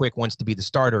Jonathan Quick wants to be the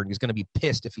starter, and he's going to be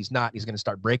pissed if he's not. He's going to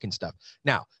start breaking stuff.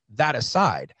 Now, that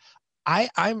aside,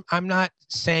 I'm not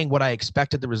saying what I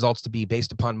expected the results to be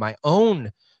based upon my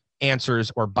own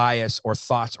answers or bias or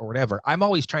thoughts or whatever. I'm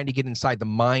always trying to get inside the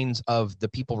minds of the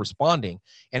people responding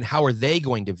and how are they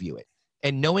going to view it.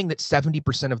 And knowing that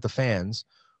 70% of the fans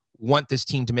want this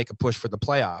team to make a push for the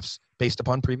playoffs based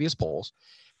upon previous polls,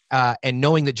 and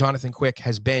knowing that Jonathan Quick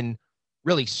has been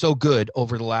really so good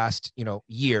over the last,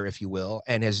 year, if you will,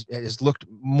 and has looked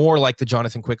more like the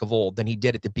Jonathan Quick of old than he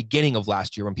did at the beginning of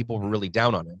last year when people were really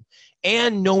down on him,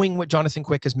 and knowing what Jonathan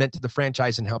Quick has meant to the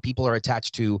franchise and how people are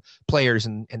attached to players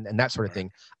and that sort of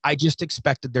thing, I just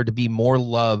expected there to be more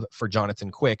love for Jonathan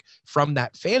Quick from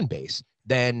that fan base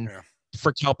than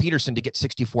for Cal Peterson to get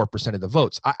 64% of the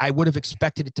votes. I would have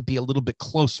expected it to be a little bit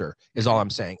closer, is all I'm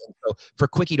saying. And so for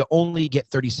Quickie to only get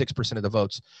 36% of the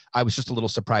votes, I was just a little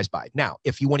surprised by it. Now,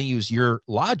 if you want to use your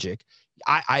logic,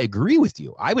 I agree with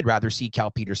you. I would rather see Cal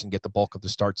Peterson get the bulk of the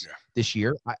starts this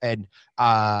year. And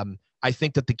I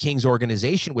think that the Kings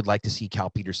organization would like to see Cal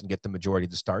Peterson get the majority of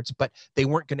the starts, but they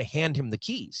weren't going to hand him the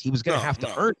keys. He was going to have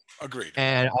to earn it. Agreed.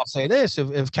 And I'll say this,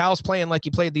 if Cal's playing like he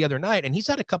played the other night, and he's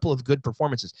had a couple of good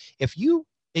performances, if you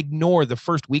ignore the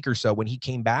first week or so when he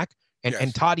came back, And Yes.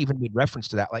 and Todd even made reference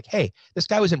to that, like, hey, this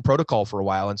guy was in protocol for a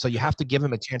while, and so you have to give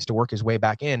him a chance to work his way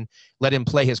back in, let him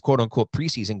play his quote unquote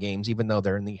preseason games, even though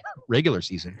they're in the regular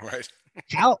season. Right.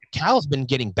 Cal's been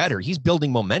getting better. He's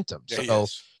building momentum. Yeah, he So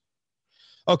is.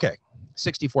 okay,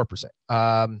 64%.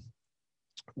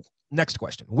 Next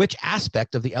question. Which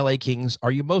aspect of the LA Kings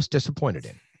are you most disappointed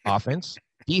in? Offense,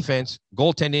 defense,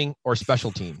 goaltending, or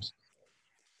special teams?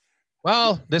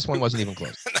 Well, this one wasn't even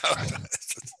close.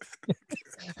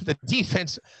 The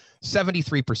defense,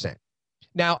 73%.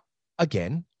 Now,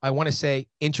 again, I want to say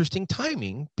interesting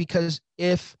timing, because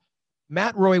if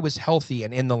Matt Roy was healthy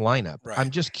and in the lineup, Right. I'm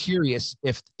just curious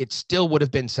if it still would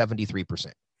have been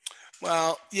 73%.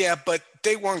 Well, yeah, but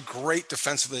they weren't great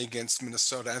defensively against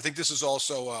Minnesota. I think this is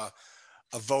also a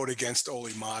vote against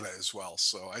Oli Mata as well.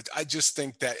 So I just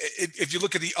think that if you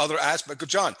look at the other aspect,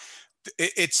 John,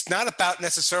 it's not about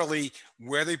necessarily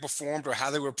where they performed or how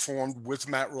they were performed with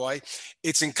Matt Roy.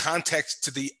 It's in context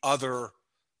to the other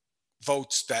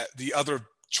votes, that the other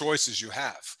choices you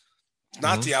have.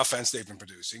 Not the offense they've been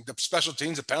producing, the special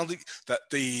teams, the penalty,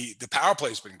 the power play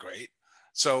has been great.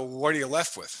 So what are you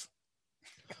left with?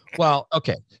 Well,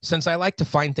 okay. Since I like to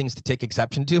find things to take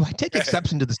exception to, I take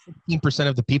exception to the 16%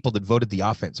 of the people that voted the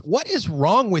offense. What is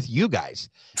wrong with you guys?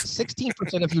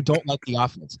 16% of you don't like the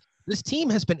offense. This team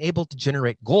has been able to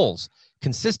generate goals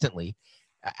consistently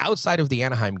outside of the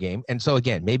Anaheim game. And so,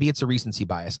 again, maybe it's a recency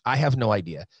bias. I have no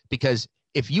idea. Because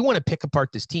if you want to pick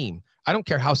apart this team, I don't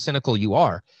care how cynical you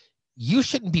are, you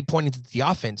shouldn't be pointing to the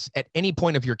offense at any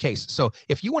point of your case. So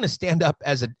if you want to stand up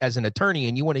as an attorney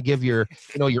and you want to give your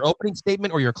opening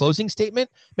statement or your closing statement,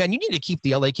 man, you need to keep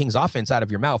the LA Kings offense out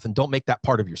of your mouth and don't make that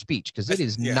part of your speech, because it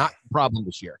is not a problem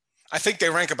this year. I think they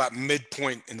rank about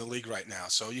midpoint in the league right now.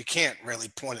 So you can't really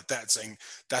point at that saying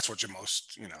that's what you're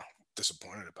most,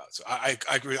 disappointed about. So I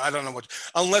agree. I don't know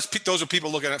unless those are people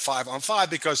looking at 5-on-5,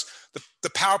 because the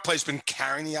power play's been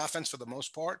carrying the offense for the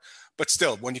most part. But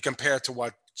still, when you compare it to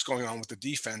what's going on with the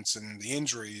defense and the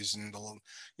injuries and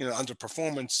the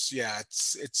underperformance, yeah,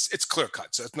 it's clear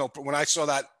cut. So it's no. When I saw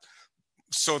that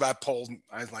poll,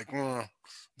 I was like, I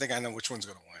think I know which one's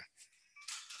going to win.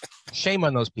 Shame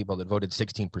on those people that voted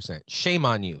 16%. Shame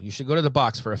on you. You should go to the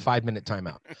box for a 5-minute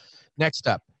timeout. Next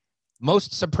up,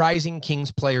 most surprising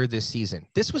Kings player this season.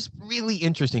 This was really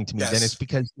interesting to me, Yes. Dennis,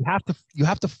 because you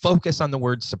have to focus on the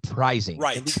word surprising.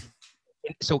 Right.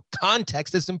 And so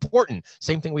context is important.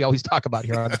 Same thing we always talk about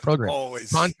here on the program.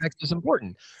 Always. Context is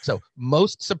important. So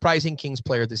most surprising Kings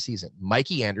player this season: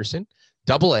 Mikey Anderson,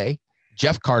 AA,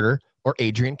 Jeff Carter, or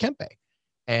Adrian Kempe.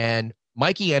 And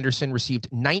Mikey Anderson received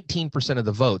 19% of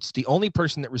the votes. The only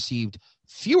person that received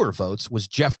fewer votes was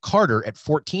Jeff Carter at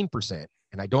 14%.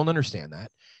 And I don't understand that.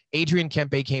 Adrian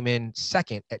Kempe came in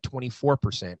second at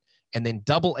 24%. And then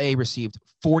AA received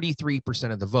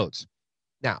 43% of the votes.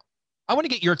 Now, I want to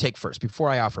get your take first before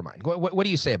I offer mine. What do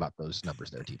you say about those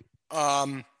numbers there, TV?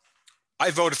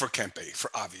 I voted for Kempe for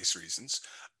obvious reasons.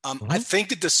 I think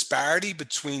the disparity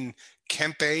between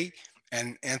Kempe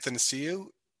and Athanasiou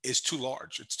is too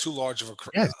large. It's too large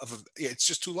it's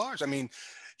just too large. I mean,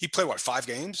 he played 5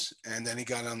 games, and then he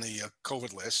got on the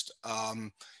COVID list.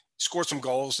 Scored some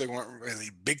goals. They weren't really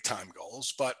big time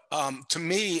goals, but to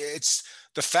me, it's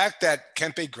the fact that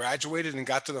Kempe graduated and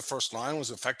got to the first line, was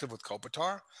effective with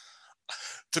Kopitar.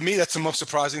 To me, that's the most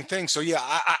surprising thing. So yeah,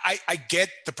 I get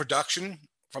the production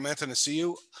from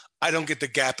Athanasiou. I don't get the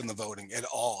gap in the voting at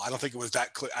all. I don't think it was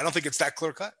that clear. I don't think it's that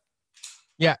clear cut.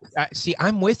 Yeah, see,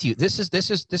 I'm with you. This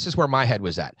is where my head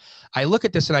was at. I look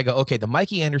at this and I go, okay, the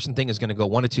Mikey Anderson thing is going to go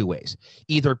one of two ways.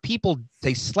 Either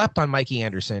they slept on Mikey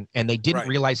Anderson and they didn't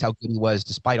realize how good he was,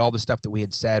 despite all the stuff that we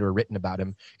had said or written about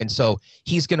him, and so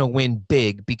he's going to win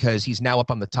big because he's now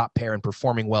up on the top pair and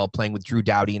performing well, playing with Drew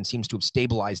Doughty, and seems to have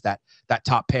stabilized that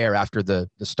top pair after the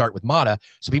start with Mata.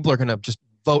 So people are going to just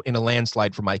vote in a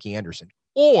landslide for Mikey Anderson,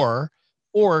 or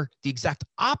the exact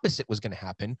opposite was going to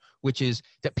happen, which is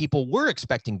that people were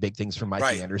expecting big things from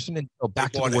Mikey Anderson, and so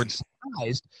back to the word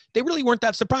surprised, they really weren't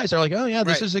that surprised. They're like, oh yeah,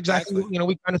 this is exactly. We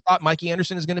kind of thought Mikey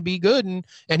Anderson is going to be good,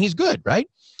 and he's good, right?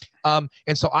 And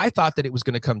so I thought that it was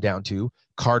going to come down to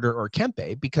Carter or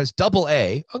Kempe, because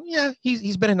AA,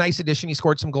 he's been a nice addition. He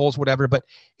scored some goals, whatever, but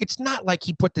it's not like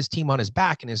he put this team on his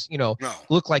back and is,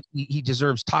 look like he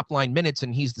deserves top line minutes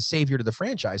and he's the savior to the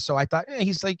franchise. So I thought,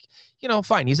 he's like,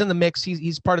 fine. He's in the mix.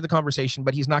 He's part of the conversation,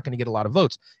 but he's not going to get a lot of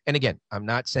votes. And again, I'm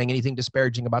not saying anything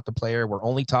disparaging about the player. We're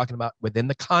only talking about within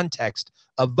the context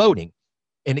of voting.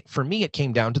 And for me, it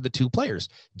came down to the two players.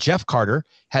 Jeff Carter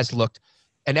has looked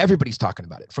And everybody's talking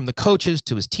about it, from the coaches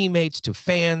to his teammates to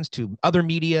fans to other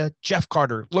media. Jeff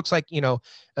Carter looks like,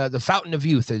 the fountain of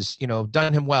youth has,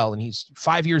 done him well, and he's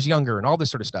 5 years younger and all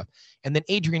this sort of stuff. And then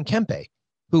Adrian Kempe,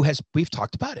 we've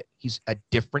talked about it. He's a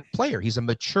different player. He's a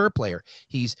mature player.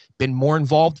 He's been more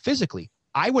involved physically.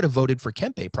 I would have voted for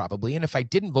Kempe probably. And if I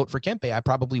didn't vote for Kempe, I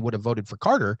probably would have voted for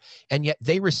Carter. And yet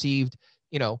they received,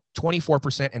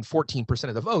 24% and 14%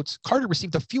 of the votes. Carter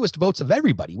received the fewest votes of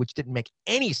everybody, which didn't make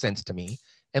any sense to me.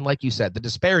 And like you said, the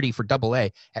disparity for AA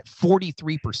at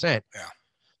 43%. Yeah.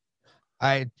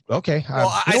 I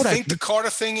think the Carter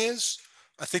thing is,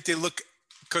 I think they look,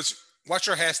 because what's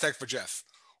your hashtag for Jeff?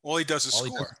 All he does is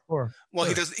score. Well,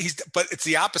 sure. But it's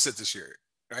the opposite this year,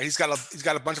 right? He's got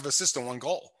a bunch of assists and 1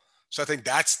 goal. So I think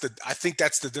that's the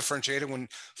differentiator when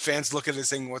fans look at this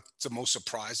thing. What's the most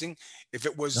surprising? If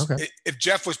it was, if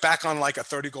Jeff was back on like a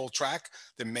 30-goal track,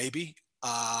 then maybe.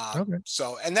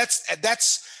 So, and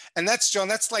that's John,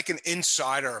 that's like an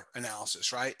insider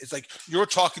analysis, right? It's like you're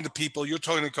talking to people, you're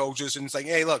talking to coaches, and it's like,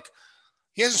 hey, look,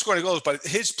 he hasn't scored any goals, but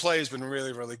his play has been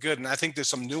really, really good. And I think there's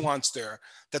some nuance there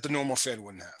that the normal fan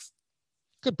wouldn't have.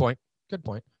 Good point.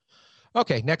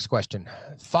 Okay, next question.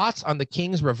 Thoughts on the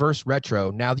Kings reverse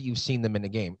retro now that you've seen them in the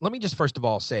game? Let me just first of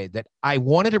all say that I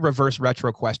wanted a reverse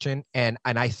retro question, and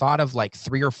I thought of like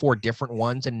 3 or 4 different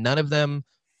ones, and none of them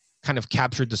kind of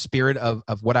captured the spirit of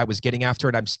what I was getting after.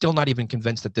 And I'm still not even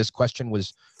convinced that this question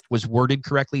was worded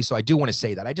correctly. So I do want to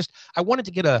say that. I wanted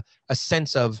to get a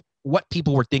sense of what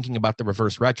people were thinking about the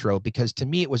reverse retro, because to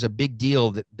me, it was a big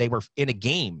deal that they were in a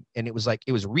game and it was like,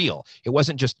 it was real. It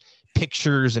wasn't just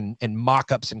pictures and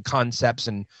mock-ups and concepts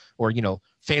or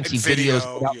fancy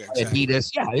videos about Adidas.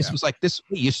 Yeah, this was like this.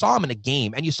 You saw them in a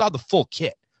game and you saw the full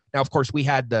kit. Now, of course, we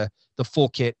had the full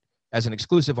kit as an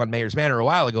exclusive on Mayor's Manor a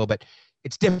while ago, but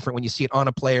it's different when you see it on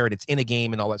a player and it's in a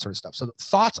game and all that sort of stuff. So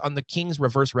thoughts on the Kings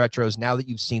reverse retros now that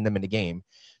you've seen them in a game?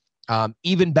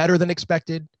 Even better than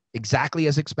expected, exactly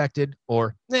as expected,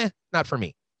 or not for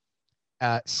me.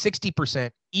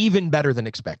 60%, even better than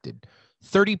expected.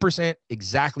 30%,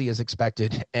 exactly as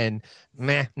expected, and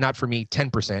not for me,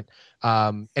 10%.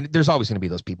 And there's always going to be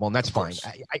those people, and that's fine.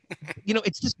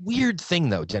 It's this weird thing,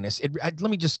 though, Dennis. Do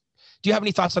you have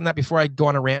any thoughts on that before I go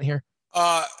on a rant here?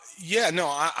 I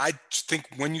think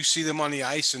when you see them on the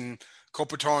ice and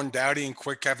Kopitar and Doughty and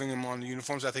Quick having them on the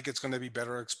uniforms, I think it's going to be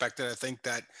better expected. I think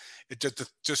that it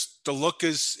just the look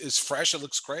is fresh. It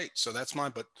looks great. So that's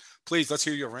mine. But please, let's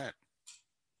hear your rant.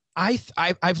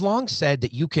 I've long said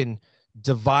that you can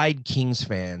divide Kings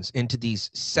fans into these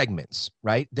segments,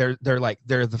 right? They're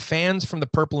the fans from the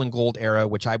purple and gold era,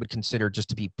 which I would consider just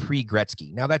to be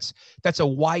pre-Gretzky. Now that's a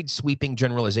wide sweeping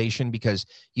generalization because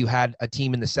you had a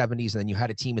team in the 70s and then you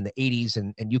had a team in the 80s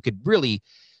and you could really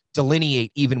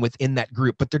delineate even within that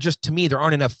group, but to me, there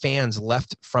aren't enough fans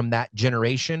left from that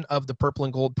generation of the purple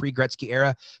and gold pre-Gretzky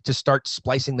era to start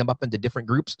splicing them up into different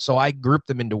groups. So I grouped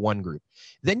them into one group.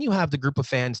 Then you have the group of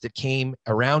fans that came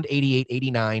around 88,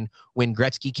 89 when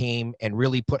Gretzky came and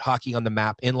really put hockey on the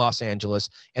map in Los Angeles.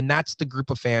 And that's the group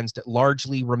of fans that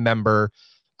largely remember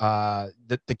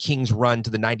the Kings run to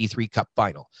the 93 Cup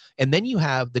final. And then you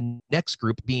have the next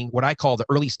group being what I call the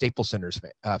early Staples Centers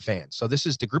fans. So this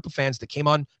is the group of fans that came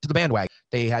on to the bandwagon.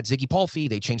 They had Ziggy Palffy,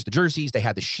 they changed the jerseys, they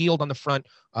had the shield on the front,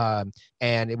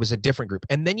 and it was a different group.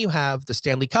 And then you have the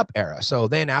Stanley Cup era. So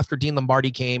then after Dean Lombardi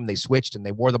came, they switched and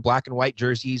they wore the black and white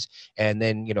jerseys. And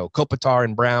then, Kopitar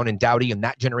and Brown and Doughty and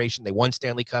that generation, they won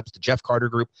Stanley Cups, the Jeff Carter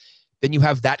group. Then you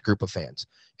have that group of fans.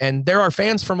 And there are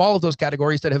fans from all of those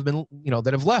categories that have been,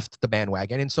 that have left the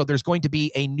bandwagon. And so there's going to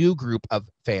be a new group of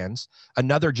fans,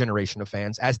 another generation of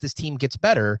fans. As this team gets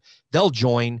better, they'll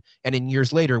join. And in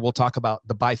years later, we'll talk about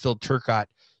the Byfield, Turcotte,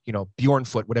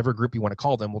 Bjornfoot, whatever group you want to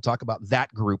call them. We'll talk about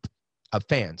that group of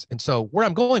fans. And so where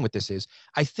I'm going with this is,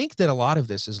 I think that a lot of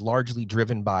this is largely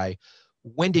driven by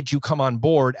when did you come on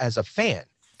board as a fan?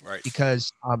 Right.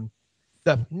 Because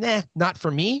not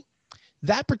for me.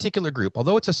 That particular group,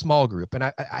 although it's a small group, and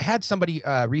I had somebody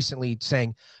recently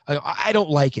saying, I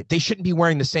don't like it. They shouldn't be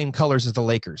wearing the same colors as the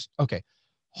Lakers. Okay,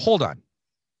 hold on.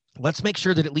 Let's make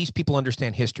sure that at least people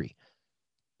understand history.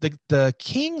 The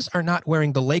Kings are not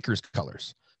wearing the Lakers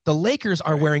colors. The Lakers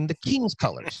are wearing the Kings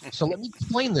colors. So let me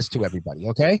explain this to everybody,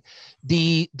 okay?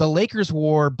 The Lakers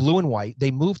wore blue and white. They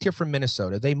moved here from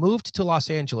Minnesota. They moved to Los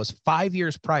Angeles 5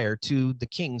 years prior to the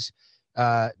Kings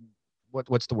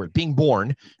being born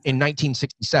in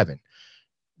 1967.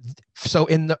 So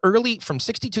in the from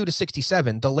 62 to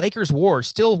 67, the Lakers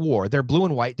still wore their blue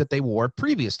and white that they wore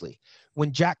previously.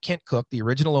 When Jack Kent Cooke, the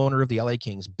original owner of the LA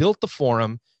Kings, built the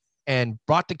Forum and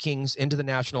brought the Kings into the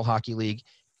National Hockey League,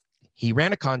 he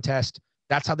ran a contest.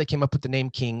 That's how they came up with the name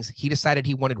Kings. He decided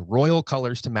he wanted royal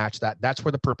colors to match that. That's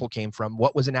where the purple came from.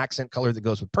 What was an accent color that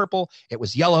goes with purple? It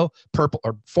was yellow, purple,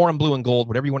 or foreign blue and gold,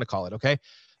 whatever you want to call it, okay?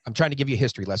 I'm trying to give you a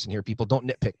history lesson here, people. Don't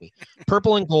nitpick me.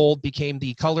 Purple and gold became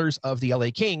the colors of the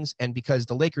LA Kings, and because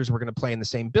the Lakers were going to play in the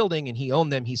same building and he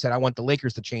owned them, he said, I want the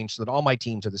Lakers to change so that all my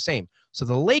teams are the same. So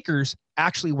the Lakers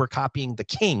actually were copying the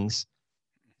Kings.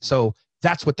 So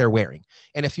that's what they're wearing.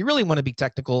 And if you really want to be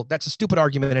technical, that's a stupid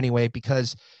argument anyway,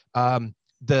 because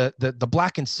the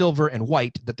black and silver and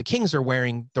white that the Kings are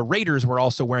wearing, the Raiders were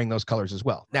also wearing those colors as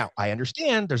well. Now, I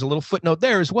understand there's a little footnote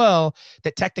there as well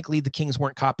that technically the Kings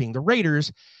weren't copying the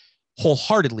Raiders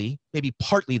wholeheartedly. Maybe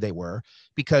partly they were,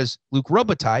 because Luke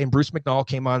Robitaille and Bruce McNall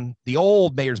came on the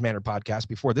old Mayor's Manor podcast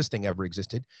before this thing ever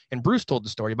existed. And Bruce told the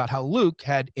story about how Luke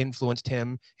had influenced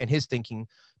him and his thinking,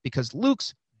 because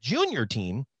Luke's junior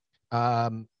team,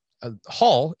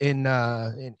 Hull in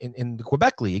the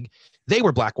Quebec League, they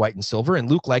were black, white, and silver, and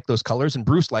Luke liked those colors and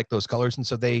Bruce liked those colors, and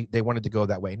so they wanted to go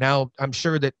that way. Now, I'm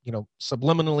sure that,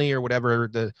 subliminally or whatever,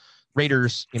 the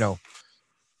Raiders,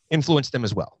 influenced them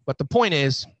as well. But the point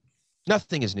is,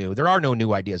 nothing is new. There are no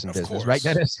new ideas in Of business, course. right,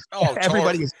 Dennis? Oh,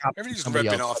 Everybody is copying Everybody's somebody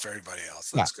ripping else. off everybody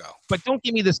else. Let's go. But don't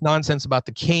give me this nonsense about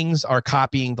the Kings are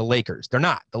copying the Lakers. They're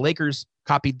not. The Lakers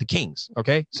copied the Kings,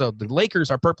 okay? So the Lakers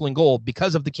are purple and gold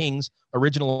because of the Kings'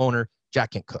 original owner,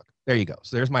 Jack Kent Cooke. There you go.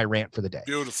 So there's my rant for the day.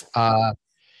 Beautiful.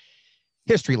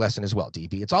 History lesson as well,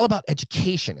 DB. It's all about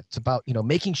education. It's about,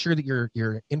 making sure that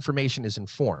your information is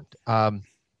informed.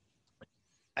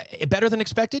 Better than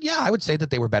expected? Yeah, I would say that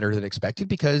they were better than expected,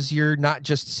 because you're not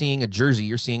just seeing a jersey,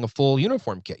 you're seeing a full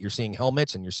uniform kit. You're seeing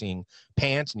helmets, and you're seeing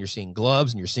pants, and you're seeing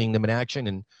gloves, and you're seeing them in action,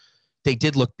 and they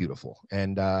did look beautiful.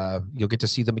 And you'll get to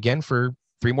see them again for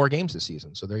 3 more games this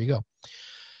season. So there you go.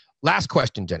 Last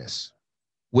question, Dennis.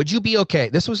 Would you be okay?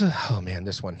 This was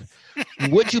this one.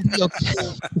 Would you be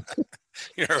okay?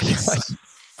 You're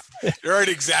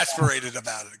already exasperated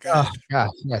about it. Go ahead. Oh, God,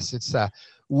 yes. It's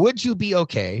would you be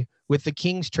okay with the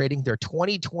Kings trading their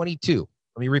 2022?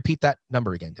 Let me repeat that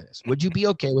number again, Dennis. Would you be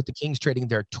okay with the Kings trading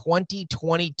their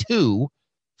 2022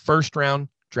 first-round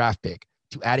draft pick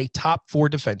to add a top 4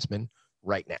 defenseman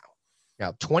right now?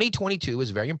 Now, 2022 is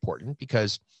very important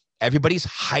because everybody's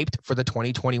hyped for the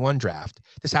 2021 draft.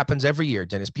 This happens every year,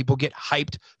 Dennis. People get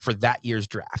hyped for that year's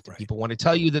draft. And people want to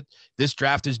tell you that this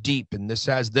draft is deep and this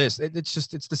has this.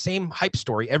 It's the same hype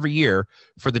story every year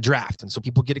for the draft. And so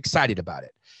people get excited about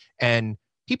it. And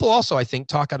people also, I think,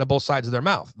 talk out of both sides of their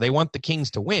mouth. They want the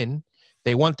Kings to win.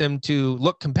 They want them to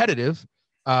look competitive,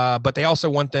 but they also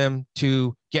want them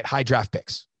to get high draft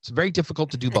picks. It's very difficult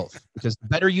to do both, because the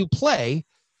better you play,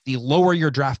 the lower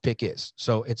your draft pick is.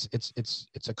 So it's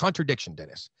a contradiction,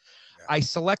 Dennis. Yeah. I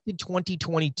selected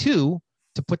 2022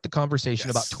 to put the conversation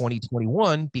about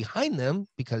 2021 behind them,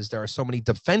 because there are so many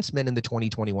defensemen in the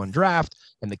 2021 draft,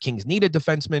 and the Kings need a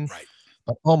defenseman. Right.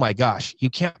 But oh my gosh,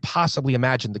 you can't possibly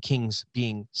imagine the Kings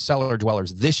being cellar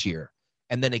dwellers this year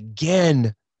and then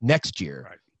again next year.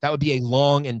 Right. That would be a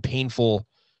long and painful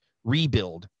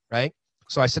rebuild, right?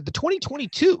 So I said the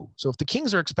 2022. So if the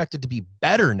Kings are expected to be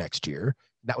better next year,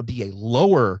 that would be a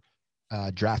lower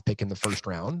draft pick in the first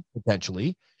round,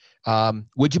 potentially.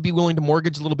 Would you be willing to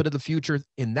mortgage a little bit of the future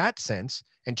in that sense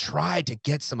and try to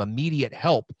get some immediate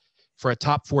help for a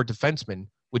top 4 defenseman?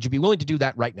 Would you be willing to do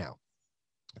that right now?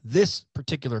 This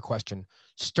particular question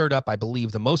stirred up, I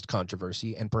believe, the most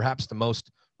controversy and perhaps the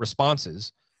most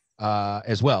responses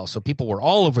as well. So people were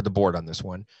all over the board on this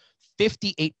one.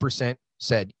 58%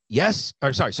 said yes.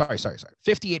 Or sorry.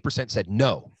 58% said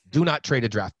no. Do not trade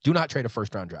a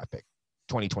first round draft pick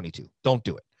 2022. Don't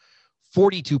do it.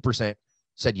 42%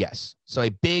 said yes. So a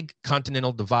big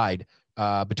continental divide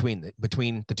between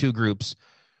the two groups.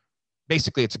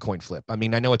 Basically, it's a coin flip. I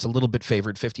mean, I know it's a little bit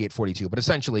favored, 58-42, but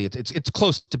essentially it's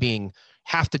close to being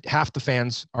half the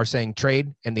fans are saying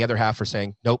trade and the other half are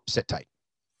saying nope, sit tight.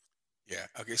 Yeah.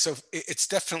 Okay. So it's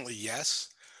definitely yes.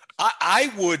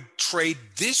 I would trade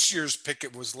this year's pick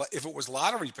if it was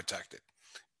lottery protected,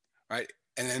 right?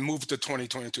 And then move to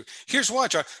 2022. Here's why,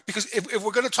 John. Because if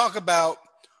we're going to talk about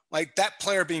like that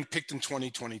player being picked in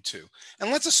 2022,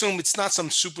 and let's assume it's not some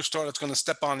superstar that's going to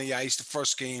step on the ice the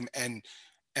first game and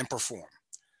perform.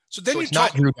 So then it's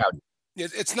not Drew Doughty.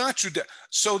 It's not Drew Doughty.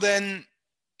 So then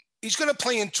he's going to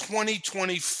play in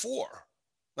 2024.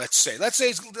 Let's say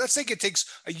it takes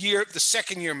a year. The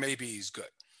second year, maybe he's good.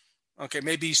 Okay,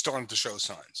 maybe he's starting to show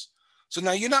signs. So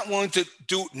now you're not willing to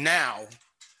do it now,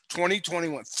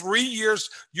 2021, 3 years.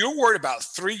 You're worried about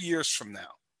 3 years from now.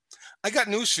 I got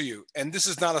news for you, and this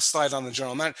is not a slide on the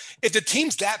general manager. If the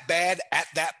team's that bad at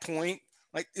that point,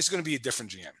 like it's going to be a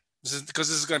different GM. This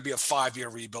is going to be a 5-year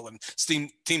rebuild, and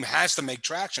team has to make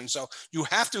traction. So you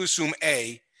have to assume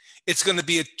it's going to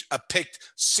be a pick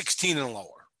 16 and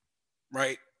lower,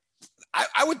 right?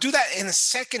 I would do that in a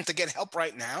second to get help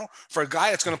right now for a guy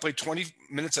that's going to play 20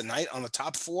 minutes a night on the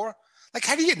top 4. Like,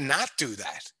 how do you not do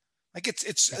that? Like,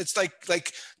 it's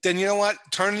like then you know what?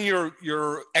 Turn in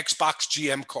your Xbox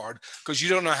GM card because you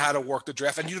don't know how to work the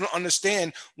draft and you don't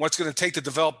understand what's going to take to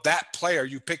develop that player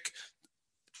you pick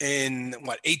in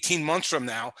 18 months from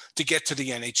now to get to the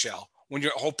NHL when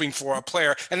you're hoping for a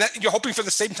player, and that you're hoping for the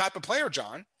same type of player,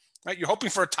 John. Right, you're hoping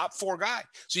for a top 4 guy,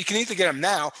 so you can either get him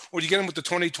now or you get him with the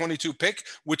 2022 pick,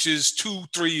 which is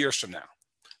 2-3 years from now.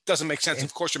 Doesn't make sense.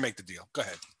 Of course, you make the deal. Go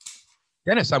ahead,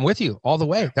 Dennis. I'm with you all the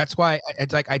way. That's why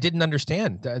it's like I didn't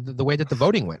understand the way that the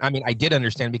voting went. I mean, I did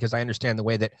understand because I understand the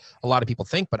way that a lot of people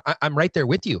think, but I'm right there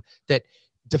with you that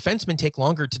defensemen take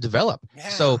longer to develop. Yeah.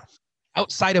 So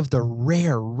outside of the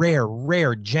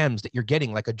rare gems that you're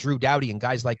getting, like a Drew Doughty and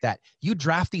guys like that, you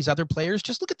draft these other players.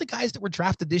 Just look at the guys that were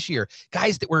drafted this year,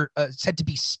 guys that were said to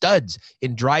be studs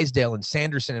in Drysdale and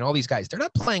Sanderson and all these guys. They're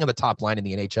not playing on the top line in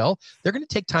the NHL. They're going to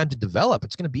take time to develop.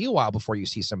 It's going to be a while before you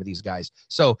see some of these guys.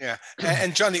 So yeah.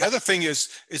 And John, the other thing is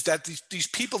that these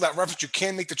people that reference you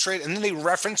can't make the trade, and then they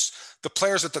reference the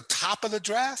players at the top of the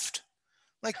draft.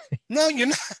 Like, no, you're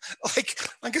not.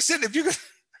 Like I said, if you're going to,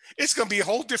 it's going to be a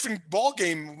whole different ball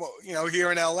game, here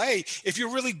in LA. If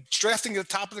you're really drafting at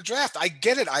the top of the draft, I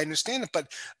get it, I understand it, but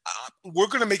we're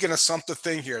going to make an assumptive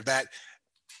thing here that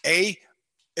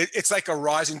it's like a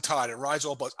rising tide; it rises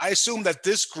all boats. I assume that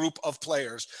this group of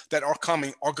players that are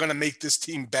coming are going to make this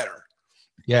team better.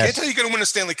 yes. Can't tell you you're going to win a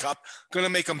Stanley Cup, going to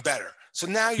make them better. So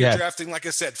now you're drafting, like I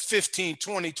said, 15,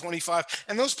 20, 25,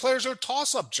 and those players are a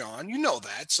toss-up, John. You know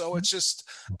that. So it's just,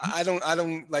 I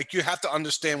don't like, you have to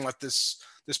understand what this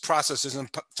process is, and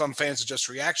some fans are just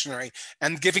reactionary,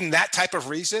 and giving that type of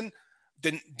reason,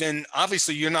 then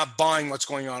obviously you're not buying what's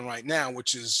going on right now,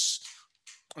 which is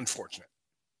unfortunate.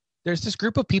 There's this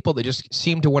group of people that just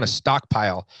seem to want to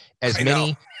stockpile as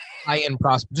many high-end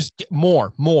prospects. Just get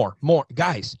more.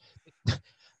 Guys,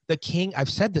 the King, I've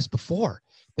said this before,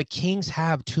 the Kings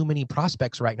have too many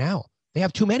prospects right now. They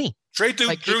have too many. Trade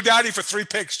Drew Doughty for 3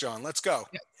 picks, John. Let's go.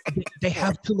 They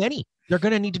have too many. They're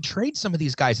going to need to trade some of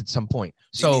these guys at some point.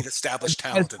 So need established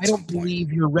talent. I don't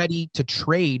believe you're ready to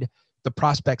trade the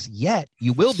prospects yet.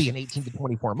 You will be in 18 to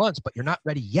 24 months, but you're not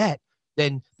ready yet.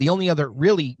 Then the only other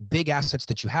really big assets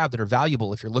that you have that are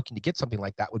valuable if you're looking to get something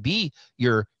like that would be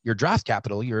your draft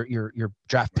capital, your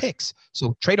draft picks.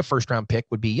 So trade a first round pick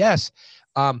would be yes.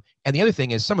 And the other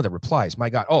thing is some of the replies. My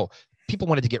God, people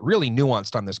wanted to get really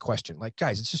nuanced on this question. Like,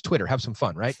 guys, it's just Twitter. Have some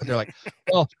fun, right? But they're like,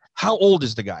 well, how old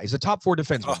is the guy? He's a top 4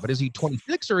 defenseman, but is he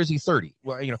 26 or is he 30?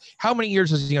 Well, how many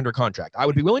years is he under contract? I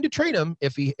would be willing to trade him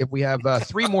if we have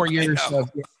 3 more years of.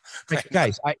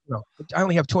 Guys, I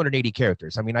only have 280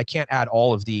 characters. I mean, I can't add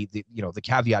all of the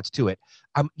caveats to it.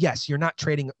 Yes, you're not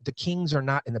trading. The Kings are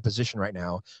not in the position right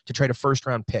now to trade a first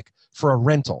round pick for a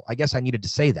rental. I guess I needed to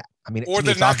say that. I mean, or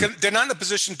they're not in a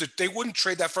position they wouldn't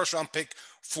trade that first round pick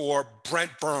for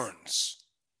Brent Burns.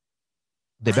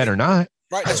 They better not.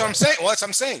 Right. That's what I'm saying. Well, that's what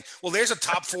I'm saying. Well, there's a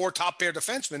top 4, top pair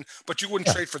defenseman, but you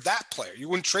wouldn't trade for that player. You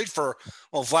wouldn't trade for,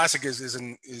 Vlasic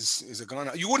is a gun.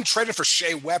 You wouldn't trade it for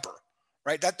Shea Weber.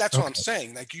 Right. That's what I'm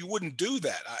saying. Like, you wouldn't do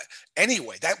that.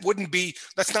 Anyway,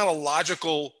 that's not a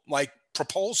logical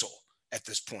proposal at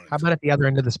this point. How about at the other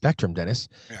end of the spectrum, Dennis?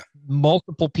 Yeah.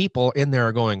 Multiple people in there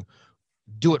are going,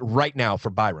 do it right now for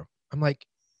Byram. I'm like,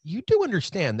 you do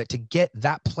understand that to get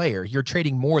that player, you're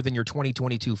trading more than your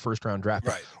 2022 first round draft.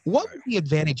 Right. What would the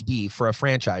advantage be for a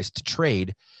franchise to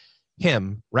trade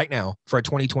him right now for a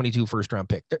 2022 first round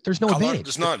pick? There's no advantage.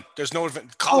 There's none. There's no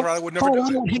advantage. Colorado would never do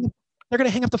that. They're going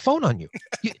to hang up the phone on you.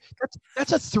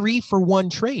 That's a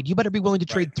 3-for-1 trade. You better be willing to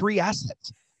trade 3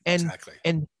 assets.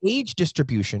 And age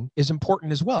distribution is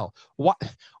important as well.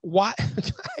 Why?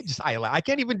 I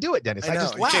can't even do it, Dennis. I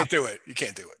just laugh. You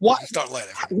can't do it. What? Start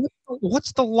letting.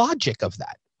 What's the logic of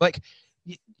that? Like,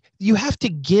 you have to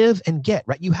give and get,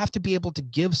 right? You have to be able to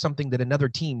give something that another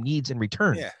team needs in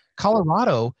return. Yeah.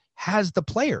 Colorado has the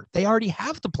player. They already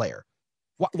have the player.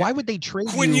 Why would they trade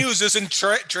Quinn Hughes isn't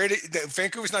traded.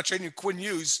 Vancouver's not trading Quinn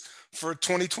Hughes for a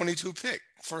 2022 pick.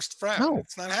 First round. No,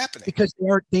 it's not happening because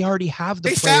they already have the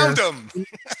player. Found him.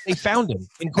 They found him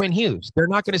in Quinn Hughes. They're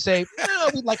not going to say, no,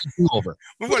 we'd like to do over.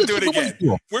 We want to do it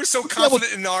again. We're so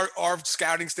confident in our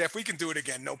scouting staff. We can do it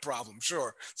again. No problem.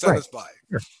 Sure. Set us by.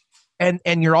 Sure.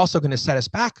 And you're also going to set us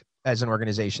back as an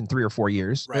organization 3 or 4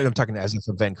 years. Right. I'm talking as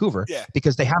of Vancouver,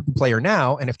 because they have the player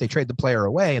now. And if they trade the player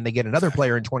away and they get another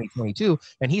player in 2022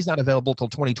 and he's not available till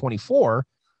 2024,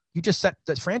 you just set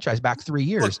the franchise back 3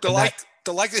 years. Look,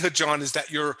 the likelihood, John, is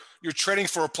that you're trading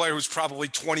for a player who's probably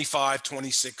 25,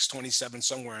 26, 27,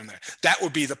 somewhere in there. That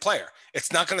would be the player.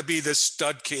 It's not going to be this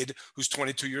stud kid who's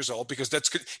 22 years old, because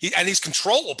he's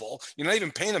controllable. You're not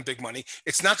even paying him big money.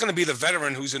 It's not going to be the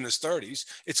veteran who's in his 30s.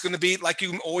 It's going to be, like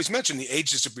you always mention, the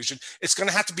age distribution. It's going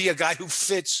to have to be a guy who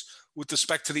fits with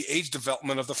respect to the age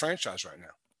development of the franchise right now.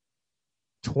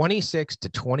 26 to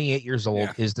 28 years old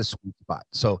is the sweet spot.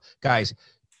 So, guys,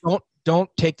 don't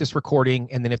take this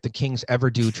recording, and then if the Kings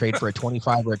ever do trade for a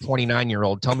 25 or a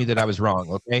 29-year-old, tell me that I was wrong,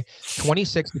 okay?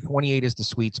 26 to 28 is the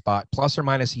sweet spot, plus or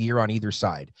minus a year on either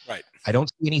side. Right. I don't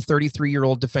see any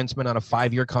 33-year-old defenseman on a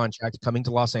 5-year contract coming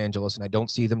to Los Angeles, and I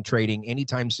don't see them trading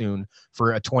anytime soon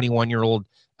for a 21-year-old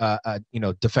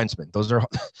defenseman. Those are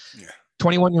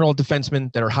 21-year-old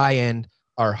defensemen that are high-end,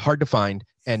 are hard to find,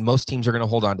 and most teams are going to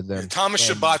hold on to them. Thomas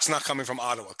Chabot's not coming from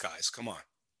Ottawa, guys. Come on.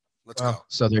 Let's go.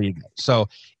 So there you go. So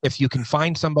if you can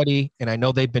find somebody, and I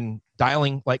know they've been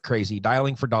dialing like crazy,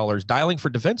 dialing for dollars, dialing for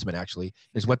defensemen actually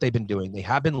is what they've been doing. They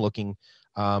have been looking.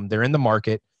 They're in the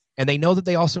market, and they know that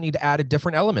they also need to add a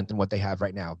different element than what they have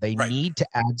right now. They need to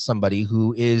add somebody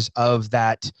who is of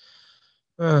that,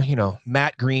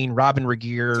 Matt Green, Robin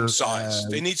Regeer. Size.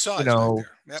 They need size.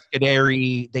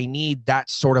 Scuderi. They need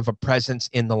that sort of a presence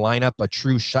in the lineup, a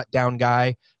true shutdown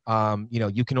guy.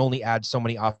 You can only add so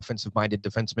many offensive-minded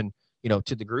defensemen,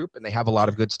 to the group, and they have a lot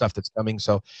of good stuff that's coming.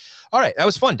 So, all right, that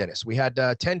was fun, Dennis. We had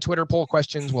 10 Twitter poll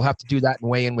questions. We'll have to do that and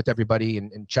weigh in with everybody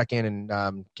and check in,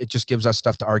 and it just gives us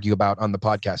stuff to argue about on the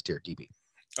podcast here, DB.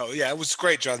 Oh, yeah, it was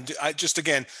great, John. I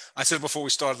said before we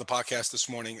started the podcast this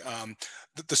morning,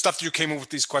 the stuff that you came in with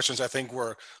these questions, I think,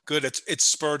 were good. It's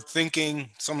spurred thinking.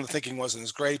 Some of the thinking wasn't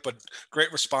as great, but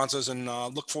great responses, and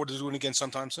look forward to doing it again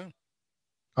sometime soon.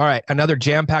 All right, another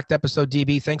jam-packed episode,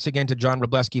 DB. Thanks again to John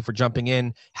Wroblewski for jumping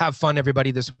in. Have fun,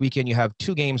 everybody, this weekend. You have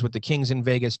 2 games with the Kings in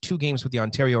Vegas, 2 games with the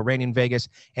Ontario Reign in Vegas.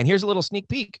 And here's a little sneak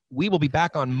peek. We will be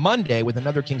back on Monday with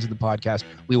another Kings of the Podcast.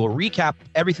 We will recap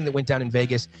everything that went down in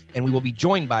Vegas, and we will be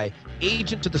joined by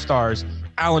Agent to the Stars,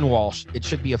 Alan Walsh. It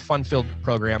should be a fun-filled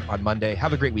program on Monday.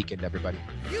 Have a great weekend, everybody.